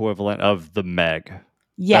dinosaur equivalent of the Meg.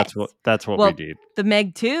 Yes. That's what we need. The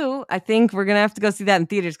Meg 2, I think we're going to have to go see that in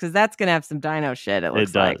theaters because that's going to have some dino shit, it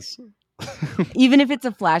looks like. Even if it's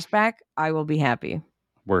a flashback, I will be happy.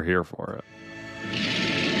 We're here for it.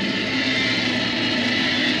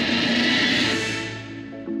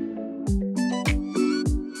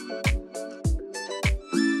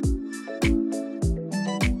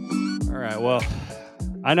 All right, well,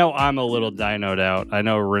 I know I'm a little dinoed out. I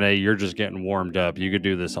know, Renee, you're just getting warmed up. You could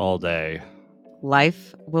do this all day.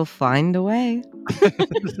 Life will find a way.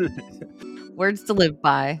 Words to live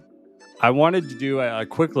by. I wanted to do a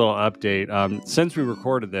quick little update. Since we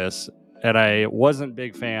recorded this, and I wasn't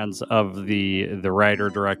big fans of the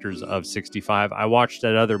writer-directors of 65, I watched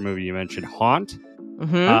that other movie you mentioned, Haunt.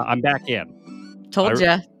 Mm-hmm. I'm back in. Told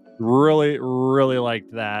ya. Really, really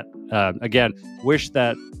liked that. Again, wish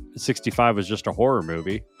that 65 was just a horror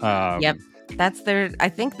movie. Yep. I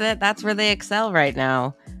think that's where they excel right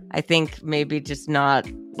now. I think maybe just not,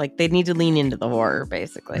 like, they need to lean into the horror,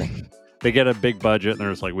 basically. They get a big budget and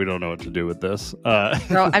they're just like, we don't know what to do with this.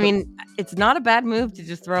 I mean, it's not a bad move to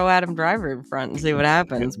just throw Adam Driver in front and see what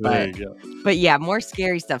happens. But yeah, more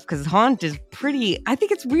scary stuff because Haunt is pretty. I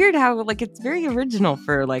think it's weird how like it's very original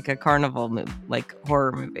for like a carnival movie, like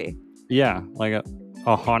horror movie. Yeah, like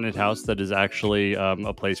a haunted house that is actually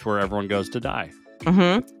a place where everyone goes to die.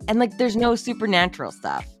 Mm-hmm. And like, there's no supernatural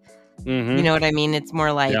stuff. Mm-hmm. You know what I mean? It's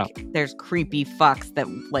more like there's creepy fucks that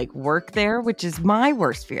like work there, which is my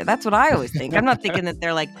worst fear. That's what I always think. I'm not thinking that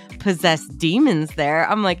they're like possessed demons there.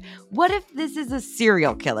 I'm like, what if this is a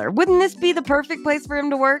serial killer? Wouldn't this be the perfect place for him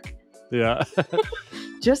to work? Yeah.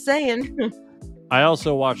 Just saying. I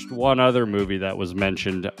also watched one other movie that was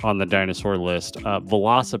mentioned on the Dinosaur list,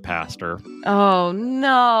 Velocipaster. Oh,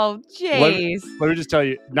 no, Jace. Let me just tell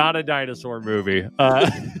you, not a dinosaur movie.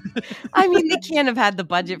 I mean, they can't have had the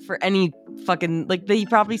budget for any fucking... Like, they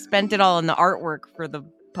probably spent it all on the artwork for the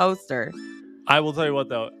poster. I will tell you what,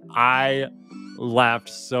 though. I laughed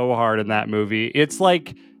so hard in that movie. It's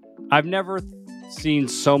like, I've never seen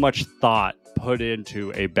so much thought put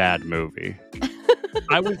into a bad movie.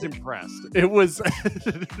 I was impressed. It was.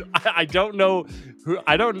 I don't know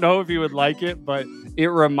if you would like it, but it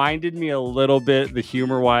reminded me a little bit, the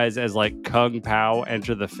humor wise, as like Kung Pao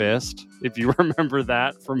Enter the Fist. If you remember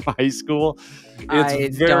that from high school,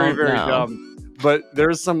 it's very dumb. But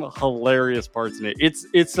there's some hilarious parts in it.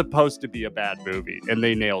 It's supposed to be a bad movie, and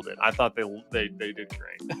they nailed it. I thought they did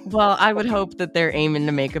great. Well, I would hope that they're aiming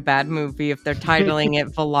to make a bad movie if they're titling it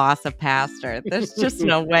Velocipaster. There's just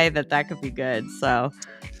no way that could be good. So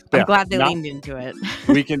I'm glad they leaned into it.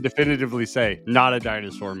 We can definitively say, not a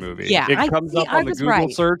dinosaur movie. Yeah, it comes up on the Google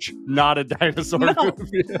search, not a dinosaur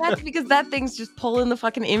movie. That's because that thing's just pulling the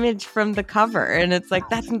fucking image from the cover. And it's like,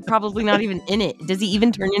 that's probably not even in it. Does he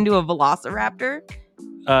even turn into a velociraptor?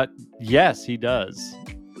 Yes, he does.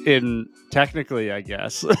 Technically, I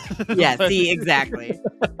guess. Yeah, see, exactly.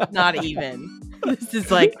 Not even. This is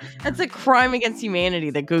like, that's a crime against humanity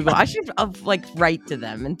that Google. I should write to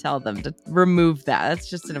them and tell them to remove that. That's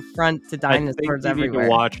just an affront to dinosaurs everywhere. Need to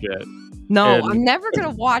watch it. No, I'm never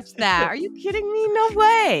gonna watch that. Are you kidding me? No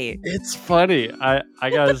way. It's funny. I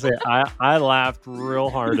gotta say, I laughed real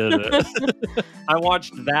hard at it. I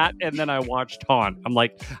watched that and then I watched Haunt. I'm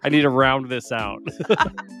like, I need to round this out.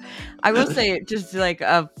 I will say, just like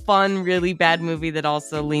a fun, really bad movie that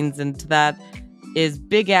also leans into that is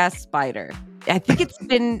Big Ass Spider. I think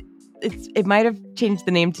it might have changed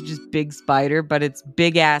the name to just Big Spider, but it's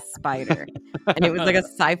Big Ass Spider. And it was like a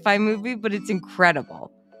sci-fi movie, but it's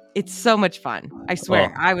incredible. It's so much fun. I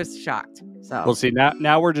swear. I was shocked. So we'll see.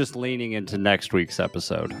 Now we're just leaning into next week's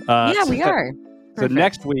episode. We are. Perfect. So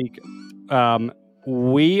next week,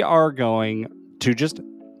 we are going to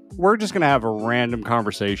we're just going to have a random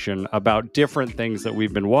conversation about different things that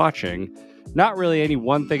we've been watching. Not really any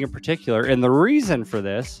one thing in particular. And the reason for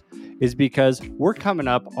this is because we're coming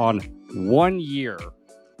up on 1 year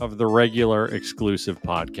of the regular exclusive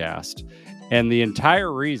podcast. And the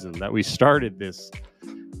entire reason that we started this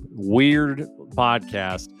weird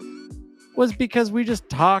podcast was because we just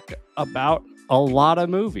talk about a lot of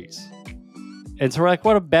movies. And so we're like,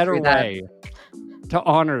 what a better way to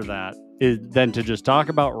honor that than to just talk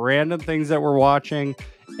about random things that we're watching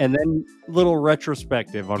and then little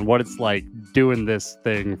retrospective on what it's like doing this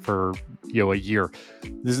thing for a year.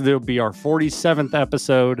 This will be our 47th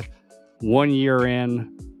episode, 1 year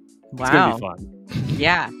in. Wow. It's gonna be fun.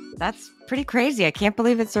 Yeah, that's pretty crazy. I can't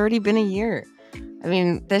believe it's already been a year. I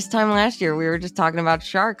mean, this time last year we were just talking about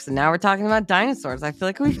sharks, and now we're talking about dinosaurs. I feel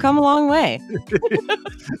like we've come a long way.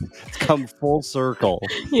 It's come full circle.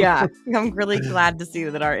 Yeah, I'm really glad to see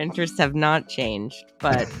that our interests have not changed.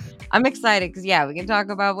 But I'm excited because, we can talk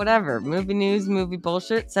about whatever. Movie news, movie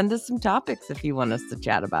bullshit. Send us some topics if you want us to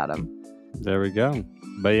chat about them. There we go.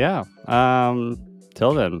 But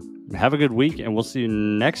till then, have a good week, and we'll see you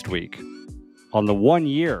next week on the 1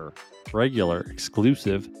 year regular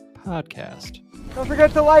exclusive podcast. Don't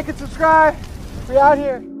forget to like and subscribe. We out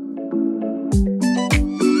here.